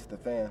when things hit the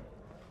fan,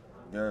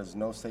 there's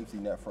no safety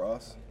net for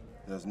us.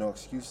 There's no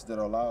excuses that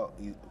are allowed.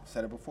 You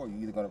said it before,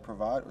 you're either going to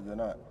provide or you're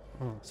not.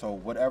 So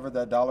whatever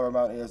that dollar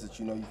amount is that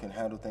you know you can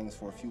handle things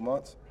for a few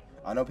months.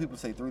 I know people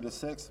say 3 to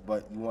 6,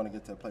 but you want to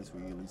get to a place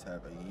where you at least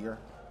have a year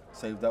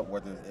saved up,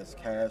 whether it's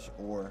cash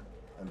or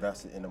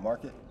invested in the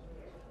market.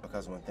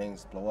 Because when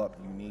things blow up,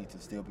 you need to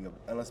still be able,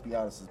 and let's be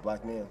honest, as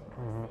black men,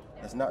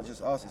 it's not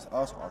just us, it's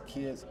us, our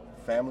kids,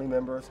 family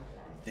members,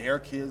 their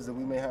kids that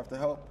we may have to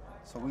help.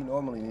 So we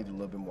normally need a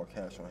little bit more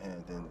cash on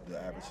hand than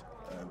the average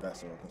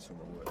investor or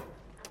consumer would.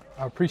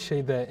 I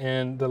appreciate that.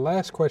 And the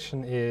last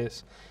question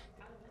is,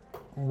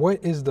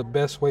 what is the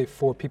best way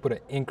for people to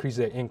increase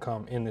their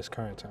income in this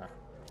current time?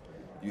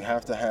 You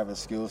have to have a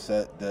skill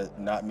set that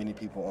not many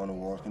people on the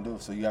world can do.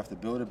 So you have to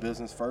build a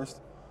business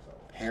first,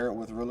 pair it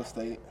with real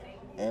estate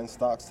and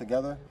stocks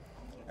together,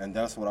 and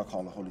that's what I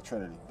call the Holy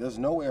Trinity. There's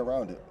no way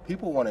around it.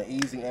 People want an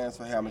easy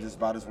answer. Hey, I'm gonna just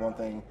buy this one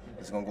thing.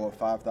 It's gonna go up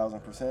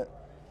 5,000%.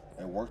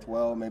 It worked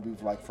well, maybe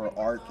like for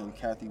Ark and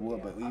Kathy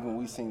Wood, but even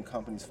we've seen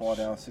companies fall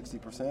down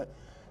 60%.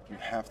 You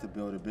have to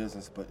build a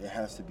business, but it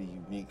has to be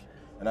unique.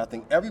 And I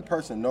think every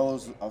person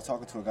knows. I was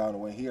talking to a guy on the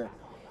way here,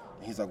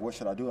 and he's like, what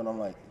should I do? And I'm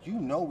like, you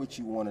know what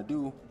you want to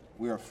do.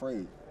 We're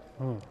afraid.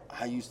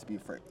 I used to be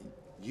afraid.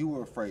 You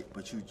were afraid,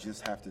 but you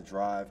just have to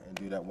drive and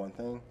do that one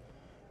thing.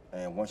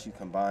 And once you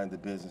combine the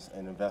business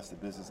and invest the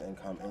business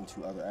income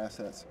into other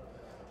assets,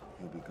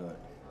 you'll be good.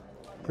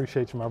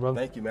 Appreciate you, my brother.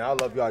 Thank you, man. I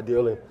love y'all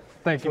dearly.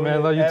 Thank you,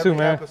 man. Love you too,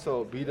 man.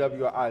 Episode,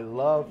 BW, I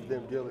love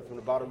them dearly from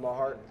the bottom of my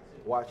heart.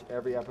 Watch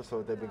every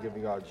episode. They've been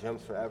giving y'all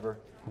gems forever.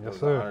 Yes, sir.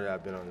 It's an honor that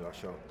I've been on your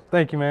show.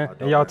 Thank you, man.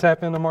 And y'all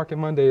tap into Market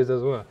Mondays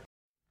as well.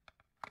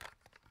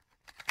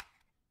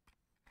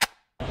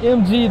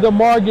 MG, the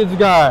mortgage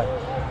guy.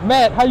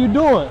 Matt, how you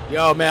doing?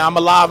 Yo, man, I'm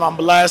alive. I'm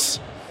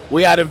blessed.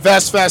 We at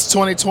InvestFest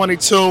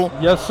 2022.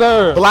 Yes,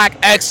 sir. Black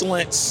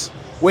Excellence.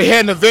 We're here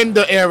in the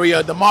vendor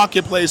area, the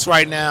marketplace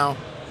right now.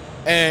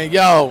 And,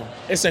 yo,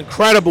 it's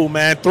incredible,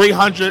 man.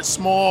 300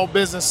 small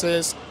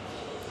businesses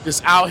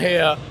just out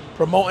here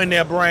promoting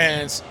their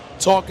brands,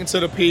 talking to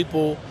the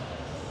people,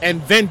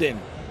 and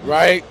vending,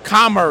 right?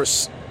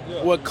 Commerce.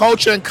 Where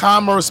culture and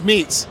commerce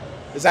meets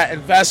is at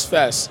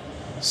InvestFest.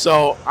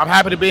 So I'm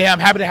happy to be here. I'm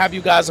happy to have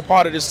you guys a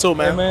part of this too,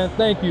 man. Hey, man,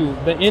 thank you.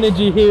 The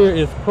energy here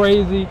is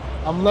crazy.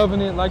 I'm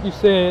loving it. Like you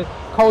said,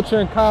 culture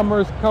and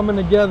commerce coming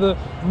together,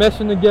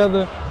 meshing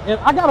together. And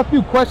I got a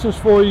few questions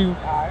for you.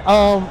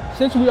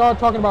 Since we are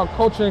talking about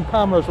culture and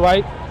commerce,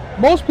 right?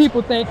 Most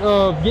people think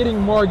of getting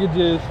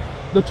mortgages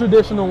the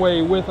traditional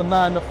way with a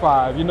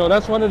 9-to-5. You know,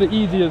 that's one of the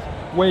easiest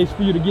ways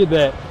for you to get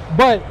that.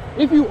 But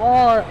if you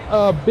are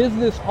a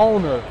business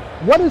owner,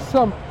 what is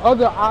some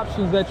other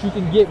options that you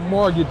can get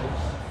mortgages?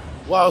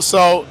 Well,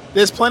 so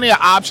there's plenty of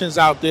options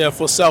out there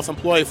for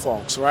self-employed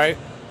folks, right?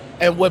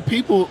 And what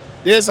people,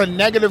 there's a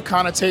negative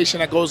connotation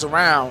that goes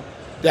around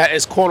that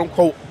is quote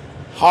unquote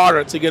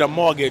harder to get a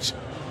mortgage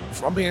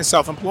from being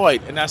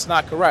self-employed, and that's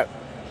not correct.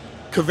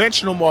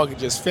 Conventional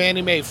mortgages,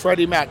 Fannie Mae,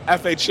 Freddie Mac,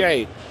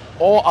 FHA,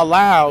 all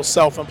allow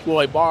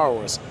self-employed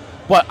borrowers.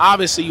 But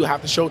obviously you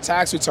have to show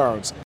tax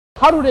returns.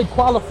 How do they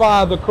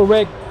qualify the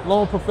correct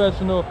loan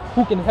professional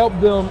who can help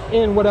them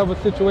in whatever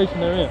situation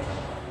they're in?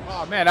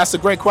 Oh man, that's a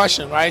great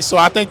question, right? So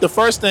I think the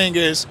first thing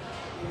is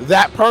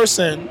that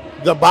person,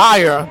 the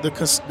buyer,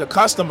 the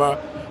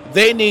customer,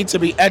 they need to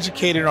be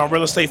educated on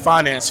real estate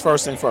finance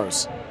first thing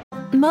first.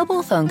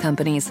 Mobile phone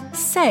companies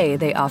say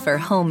they offer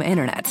home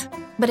internet.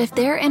 But if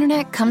their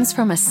internet comes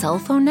from a cell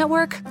phone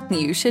network,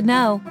 you should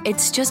know.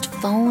 It's just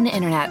phone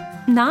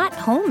internet, not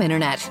home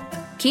internet.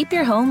 Keep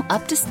your home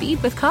up to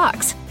speed with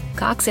Cox.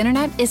 Cox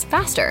internet is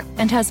faster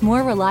and has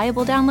more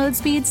reliable download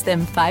speeds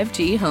than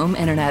 5G home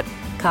internet.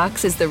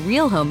 Cox is the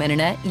real home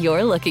internet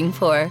you're looking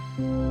for.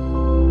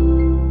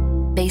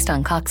 Based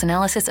on Cox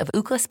analysis of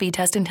Ookla speed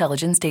test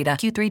intelligence data,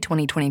 Q3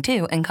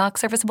 2022, and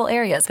Cox serviceable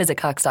areas. Visit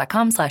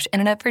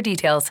cox.com/internet for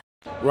details.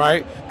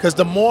 Right? Because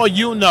the more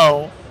you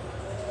know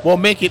will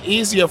make it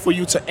easier for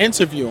you to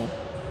interview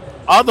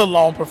other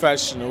loan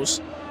professionals,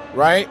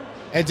 right?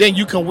 And then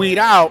you can weed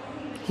out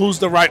who's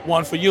the right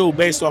one for you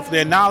based off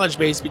their knowledge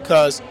base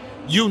because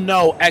you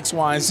know X,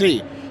 Y, and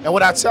Z. And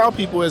what I tell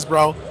people is,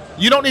 bro,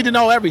 you don't need to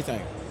know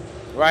everything,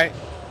 right?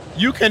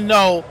 You can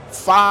know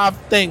 5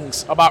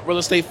 things about real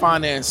estate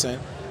financing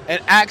and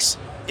ask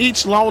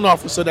each loan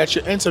officer that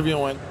you're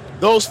interviewing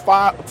those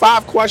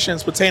five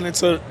questions pertaining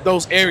to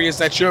those areas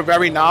that you're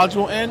very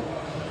knowledgeable in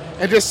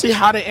and just see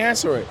how they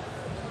answer it.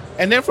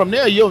 And then from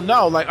there, you'll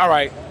know, like, all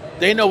right,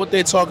 they know what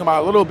they're talking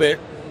about a little bit.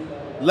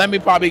 Let me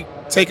probably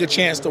take a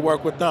chance to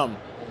work with them.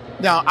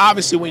 Now,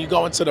 obviously, when you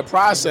go into the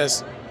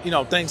process, you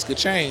know, things could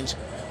change.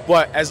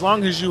 But as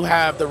long as you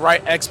have the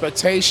right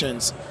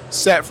expectations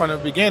set from the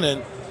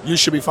beginning, you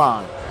should be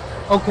fine.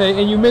 Okay,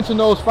 and you mentioned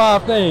those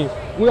 5 things.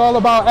 We're all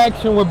about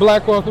action with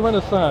Black Wealth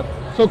Renaissance.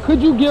 So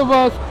could you give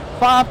us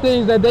 5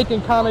 things that they can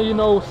kind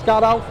of,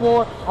 scout out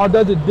for, or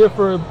does it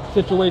differ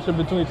situation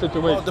between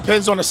situations? Well, it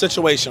depends on the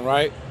situation,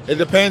 right? It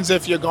depends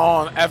if you're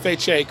going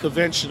FHA,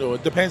 conventional.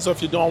 It depends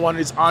if you're doing one of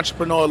these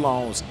entrepreneur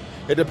loans.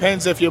 It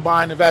depends if you're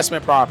buying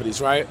investment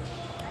properties, right?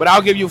 But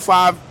I'll give you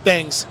 5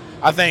 things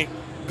I think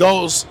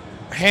goes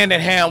hand in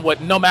hand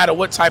with no matter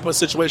what type of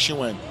situation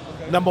you're in.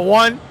 Okay. Number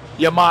 1,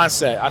 your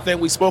mindset. I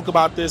think we spoke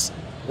about this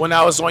when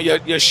I was on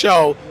your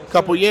show a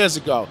couple years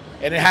ago,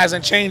 and it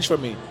hasn't changed for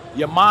me.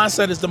 Your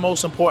mindset is the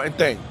most important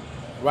thing,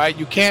 right?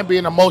 You can't be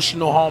an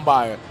emotional home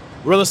buyer.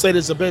 Real estate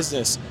is a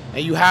business,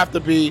 and you have to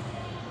be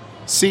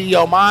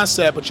CEO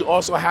mindset, but you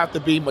also have to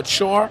be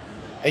mature,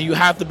 and you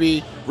have to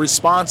be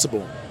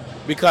responsible,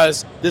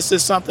 because this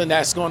is something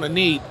that's going to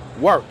need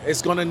work.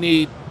 It's going to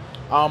need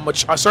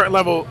a certain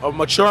level of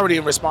maturity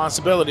and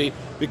responsibility,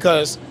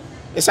 because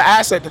it's an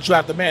asset that you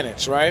have to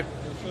manage, right?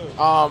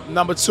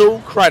 Number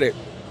 2, credit.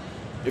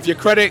 If your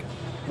credit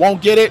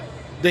won't get it,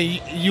 then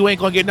you ain't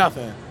going to get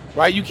nothing,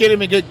 right? You can't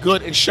even get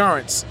good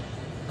insurance,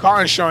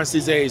 car insurance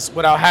these days,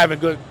 without having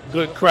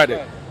good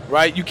credit,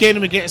 right? You can't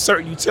even get in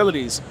certain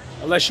utilities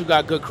unless you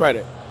got good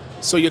credit.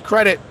 So your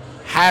credit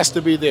has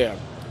to be there.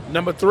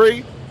 Number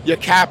 3, your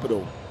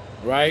capital,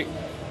 right?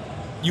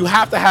 You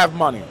have to have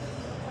money.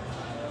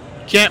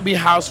 You can't be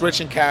house rich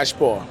and cash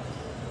poor.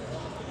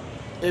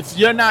 If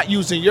you're not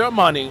using your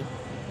money,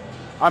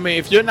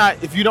 if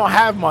you don't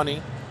have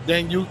money,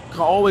 then you can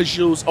always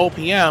use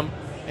OPM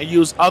and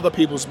use other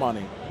people's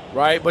money,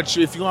 right? But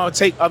if you want to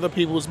take other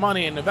people's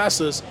money and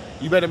investors,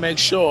 you better make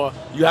sure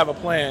you have a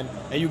plan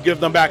and you give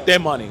them back their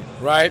money,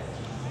 right?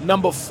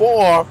 Number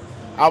 4,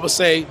 I would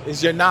say,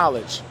 is your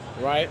knowledge,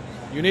 right?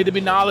 You need to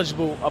be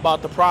knowledgeable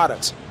about the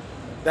products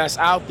that's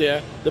out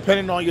there,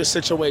 depending on your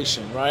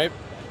situation, right?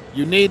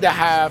 You need to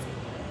have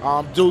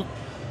do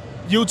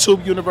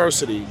YouTube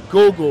University,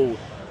 Google.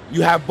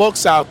 You have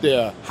books out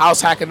there,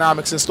 House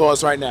Hackonomics in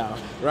stores right now,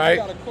 right? You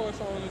got a course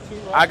on it too,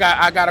 right?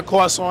 I got a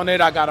course on it.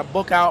 I got a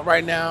book out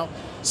right now.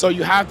 So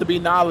you have to be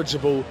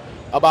knowledgeable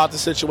about the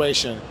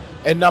situation.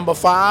 And number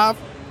 5,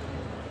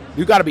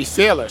 you got to be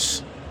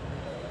fearless.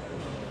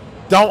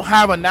 Don't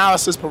have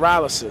analysis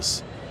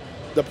paralysis.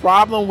 The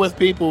problem with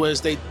people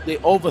is they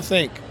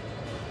overthink,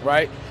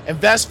 right?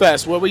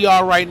 InvestFest, where we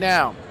are right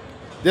now,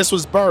 this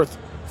was birthed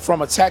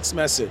from a text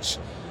message.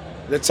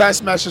 The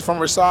text message from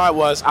Rashad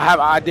was, I have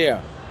an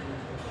idea.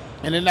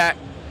 And in that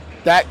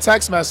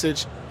text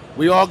message,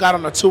 we all got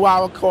on a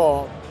 2-hour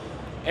call,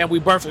 and we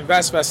birthed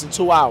InvestFest in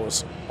 2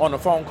 hours on a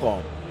phone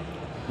call.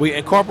 We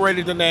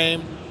incorporated the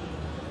name,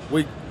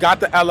 we got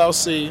the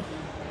LLC,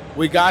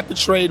 we got the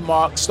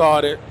trademark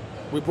started,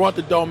 we brought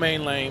the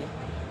domain name,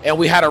 and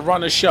we had to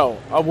run a show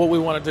of what we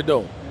wanted to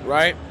do,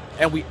 right?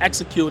 And we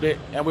executed,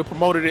 and we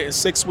promoted it in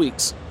 6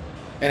 weeks,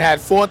 and had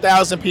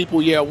 4,000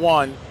 people year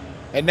 1,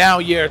 and now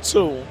year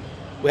 2,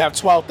 we have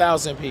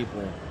 12,000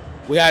 people.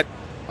 We had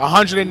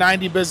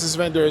 190 business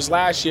vendors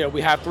last year.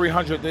 We have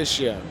 300 this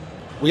year.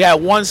 We had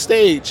 1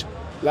 stage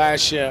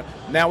last year.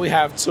 Now we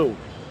have 2.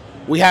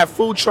 We had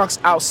food trucks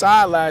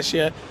outside last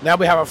year. Now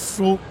we have a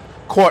food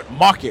court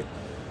market,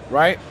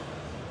 right?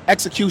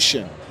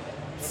 Execution,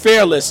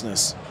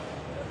 fearlessness.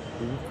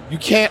 You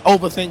can't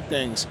overthink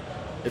things.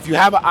 If you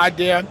have an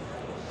idea,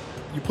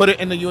 you put it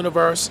in the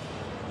universe,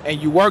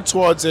 and you work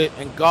towards it,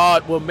 and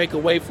God will make a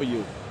way for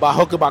you by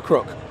hook or by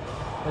crook.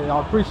 Hey,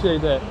 I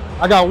appreciate that.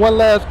 I got one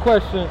last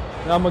question,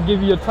 and I'm going to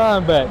give you your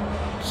time back.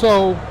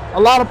 So a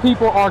lot of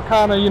people are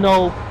kind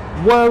of,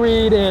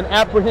 worried and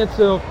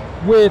apprehensive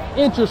with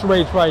interest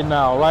rates right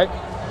now, right?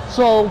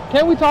 So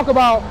can we talk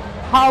about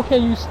how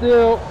can you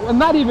still, well,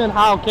 not even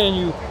how can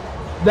you,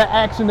 the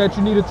action that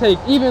you need to take,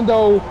 even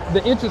though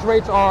the interest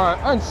rates are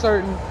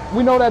uncertain.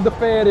 We know that the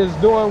Fed is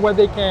doing what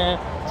they can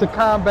to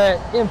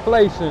combat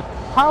inflation.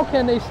 How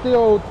can they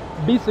still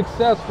be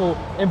successful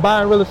in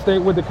buying real estate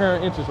with the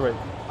current interest rate?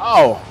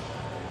 Oh,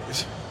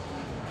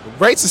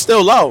 rates are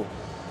still low,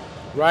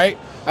 right?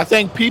 I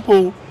think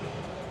people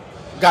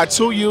got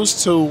too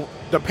used to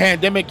the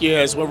pandemic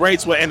years when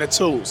rates were in the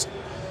 2s.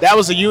 That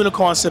was a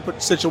unicorn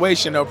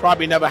situation that will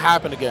probably never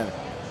happen again.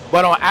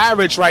 But on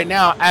average right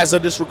now, as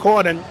of this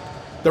recording,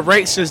 the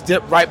rates just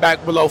dipped right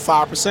back below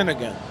 5%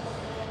 again.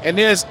 And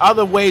there's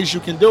other ways you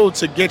can do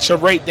to get your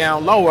rate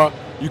down lower.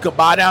 You could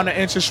buy down the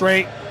interest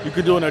rate. You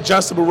could do an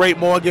adjustable rate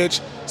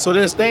mortgage. So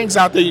there's things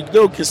out there you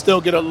can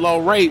still get a low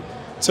rate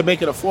to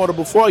make it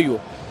affordable for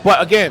you.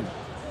 But again,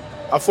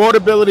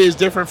 affordability is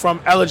different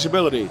from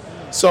eligibility.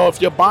 So if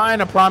you're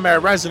buying a primary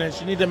residence,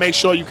 you need to make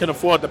sure you can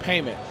afford the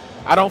payment.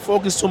 I don't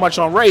focus too much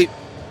on rate.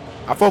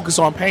 I focus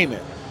on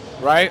payment,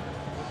 right?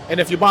 And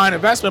if you're buying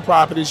investment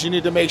properties, you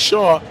need to make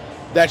sure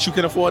that you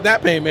can afford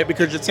that payment,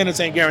 because your tenants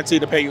ain't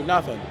guaranteed to pay you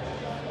nothing.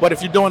 But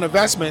if you're doing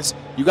investments,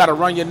 you got to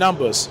run your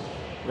numbers,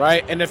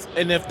 right? And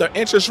if the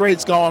interest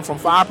rate's going from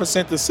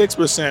 5% to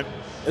 6%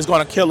 is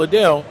going to kill a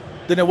deal,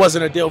 then it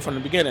wasn't a deal from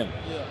the beginning.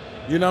 Yeah.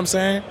 You know what I'm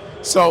saying?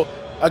 So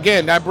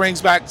again, that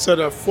brings back to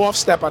the 4th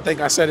step I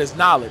think I said is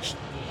knowledge.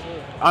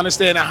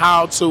 Understanding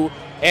how to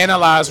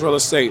analyze real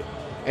estate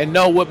and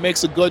know what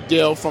makes a good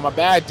deal from a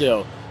bad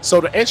deal. So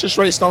the interest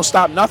rates don't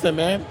stop nothing,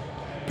 man.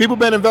 People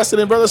been invested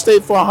in real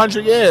estate for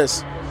 100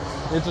 years.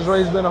 Interest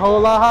rates been a whole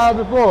lot higher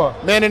before.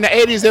 Man, in the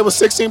 80s, they was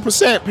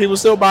 16%. People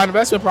still buying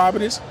investment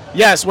properties.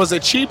 Yes, was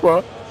it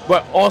cheaper,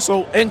 but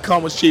also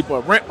income was cheaper.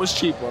 Rent was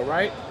cheaper,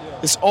 right? Yeah.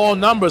 It's all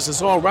numbers.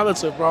 It's all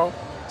relative, bro.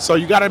 So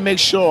you got to make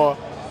sure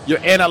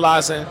you're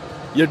analyzing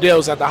your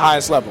deals at the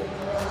highest level.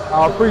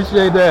 I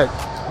appreciate that.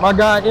 My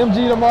guy,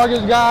 MG the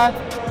Mortgage Guy,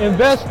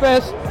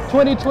 InvestFest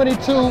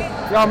 2022.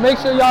 Y'all make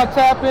sure y'all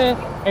tap in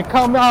and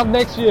come out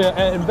next year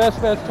at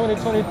InvestFest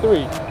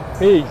 2023.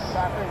 Peace.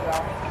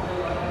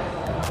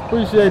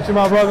 Appreciate you,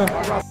 my brother.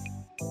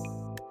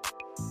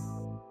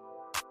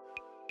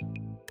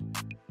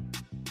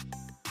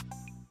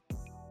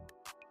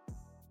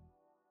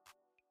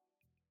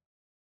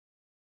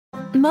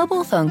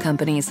 Mobile phone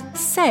companies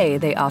say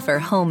they offer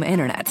home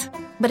internet.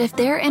 But if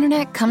their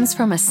internet comes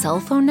from a cell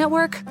phone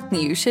network,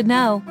 you should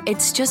know.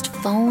 It's just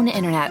phone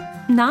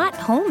internet, not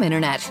home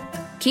internet.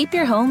 Keep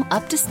your home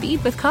up to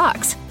speed with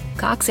Cox.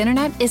 Cox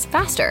internet is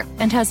faster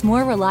and has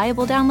more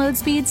reliable download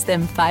speeds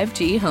than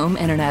 5G home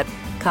internet.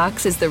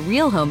 Cox is the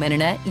real home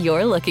internet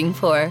you're looking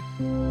for.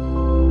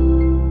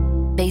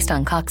 Based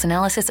on Cox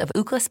analysis of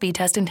Ookla speed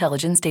test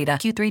intelligence data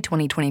Q3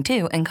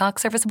 2022 and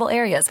Cox serviceable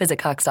areas, visit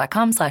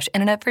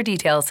cox.com/internet for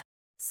details.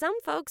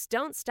 Some folks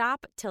don't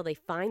stop till they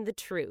find the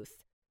truth.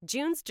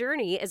 June's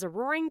Journey is a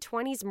roaring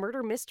 20s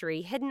murder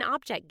mystery hidden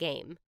object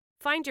game.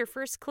 Find your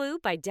first clue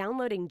by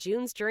downloading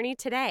June's Journey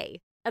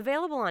today.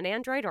 Available on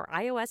Android or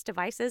iOS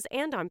devices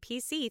and on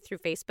PC through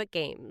Facebook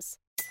Games.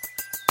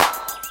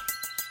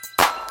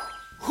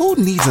 Who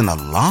needs an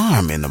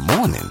alarm in the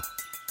morning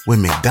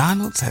when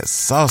McDonald's has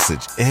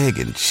sausage, egg,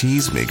 and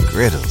cheese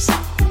McGriddles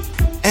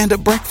and a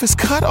breakfast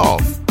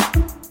cutoff?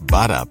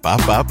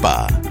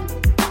 Ba-da-ba-ba-ba.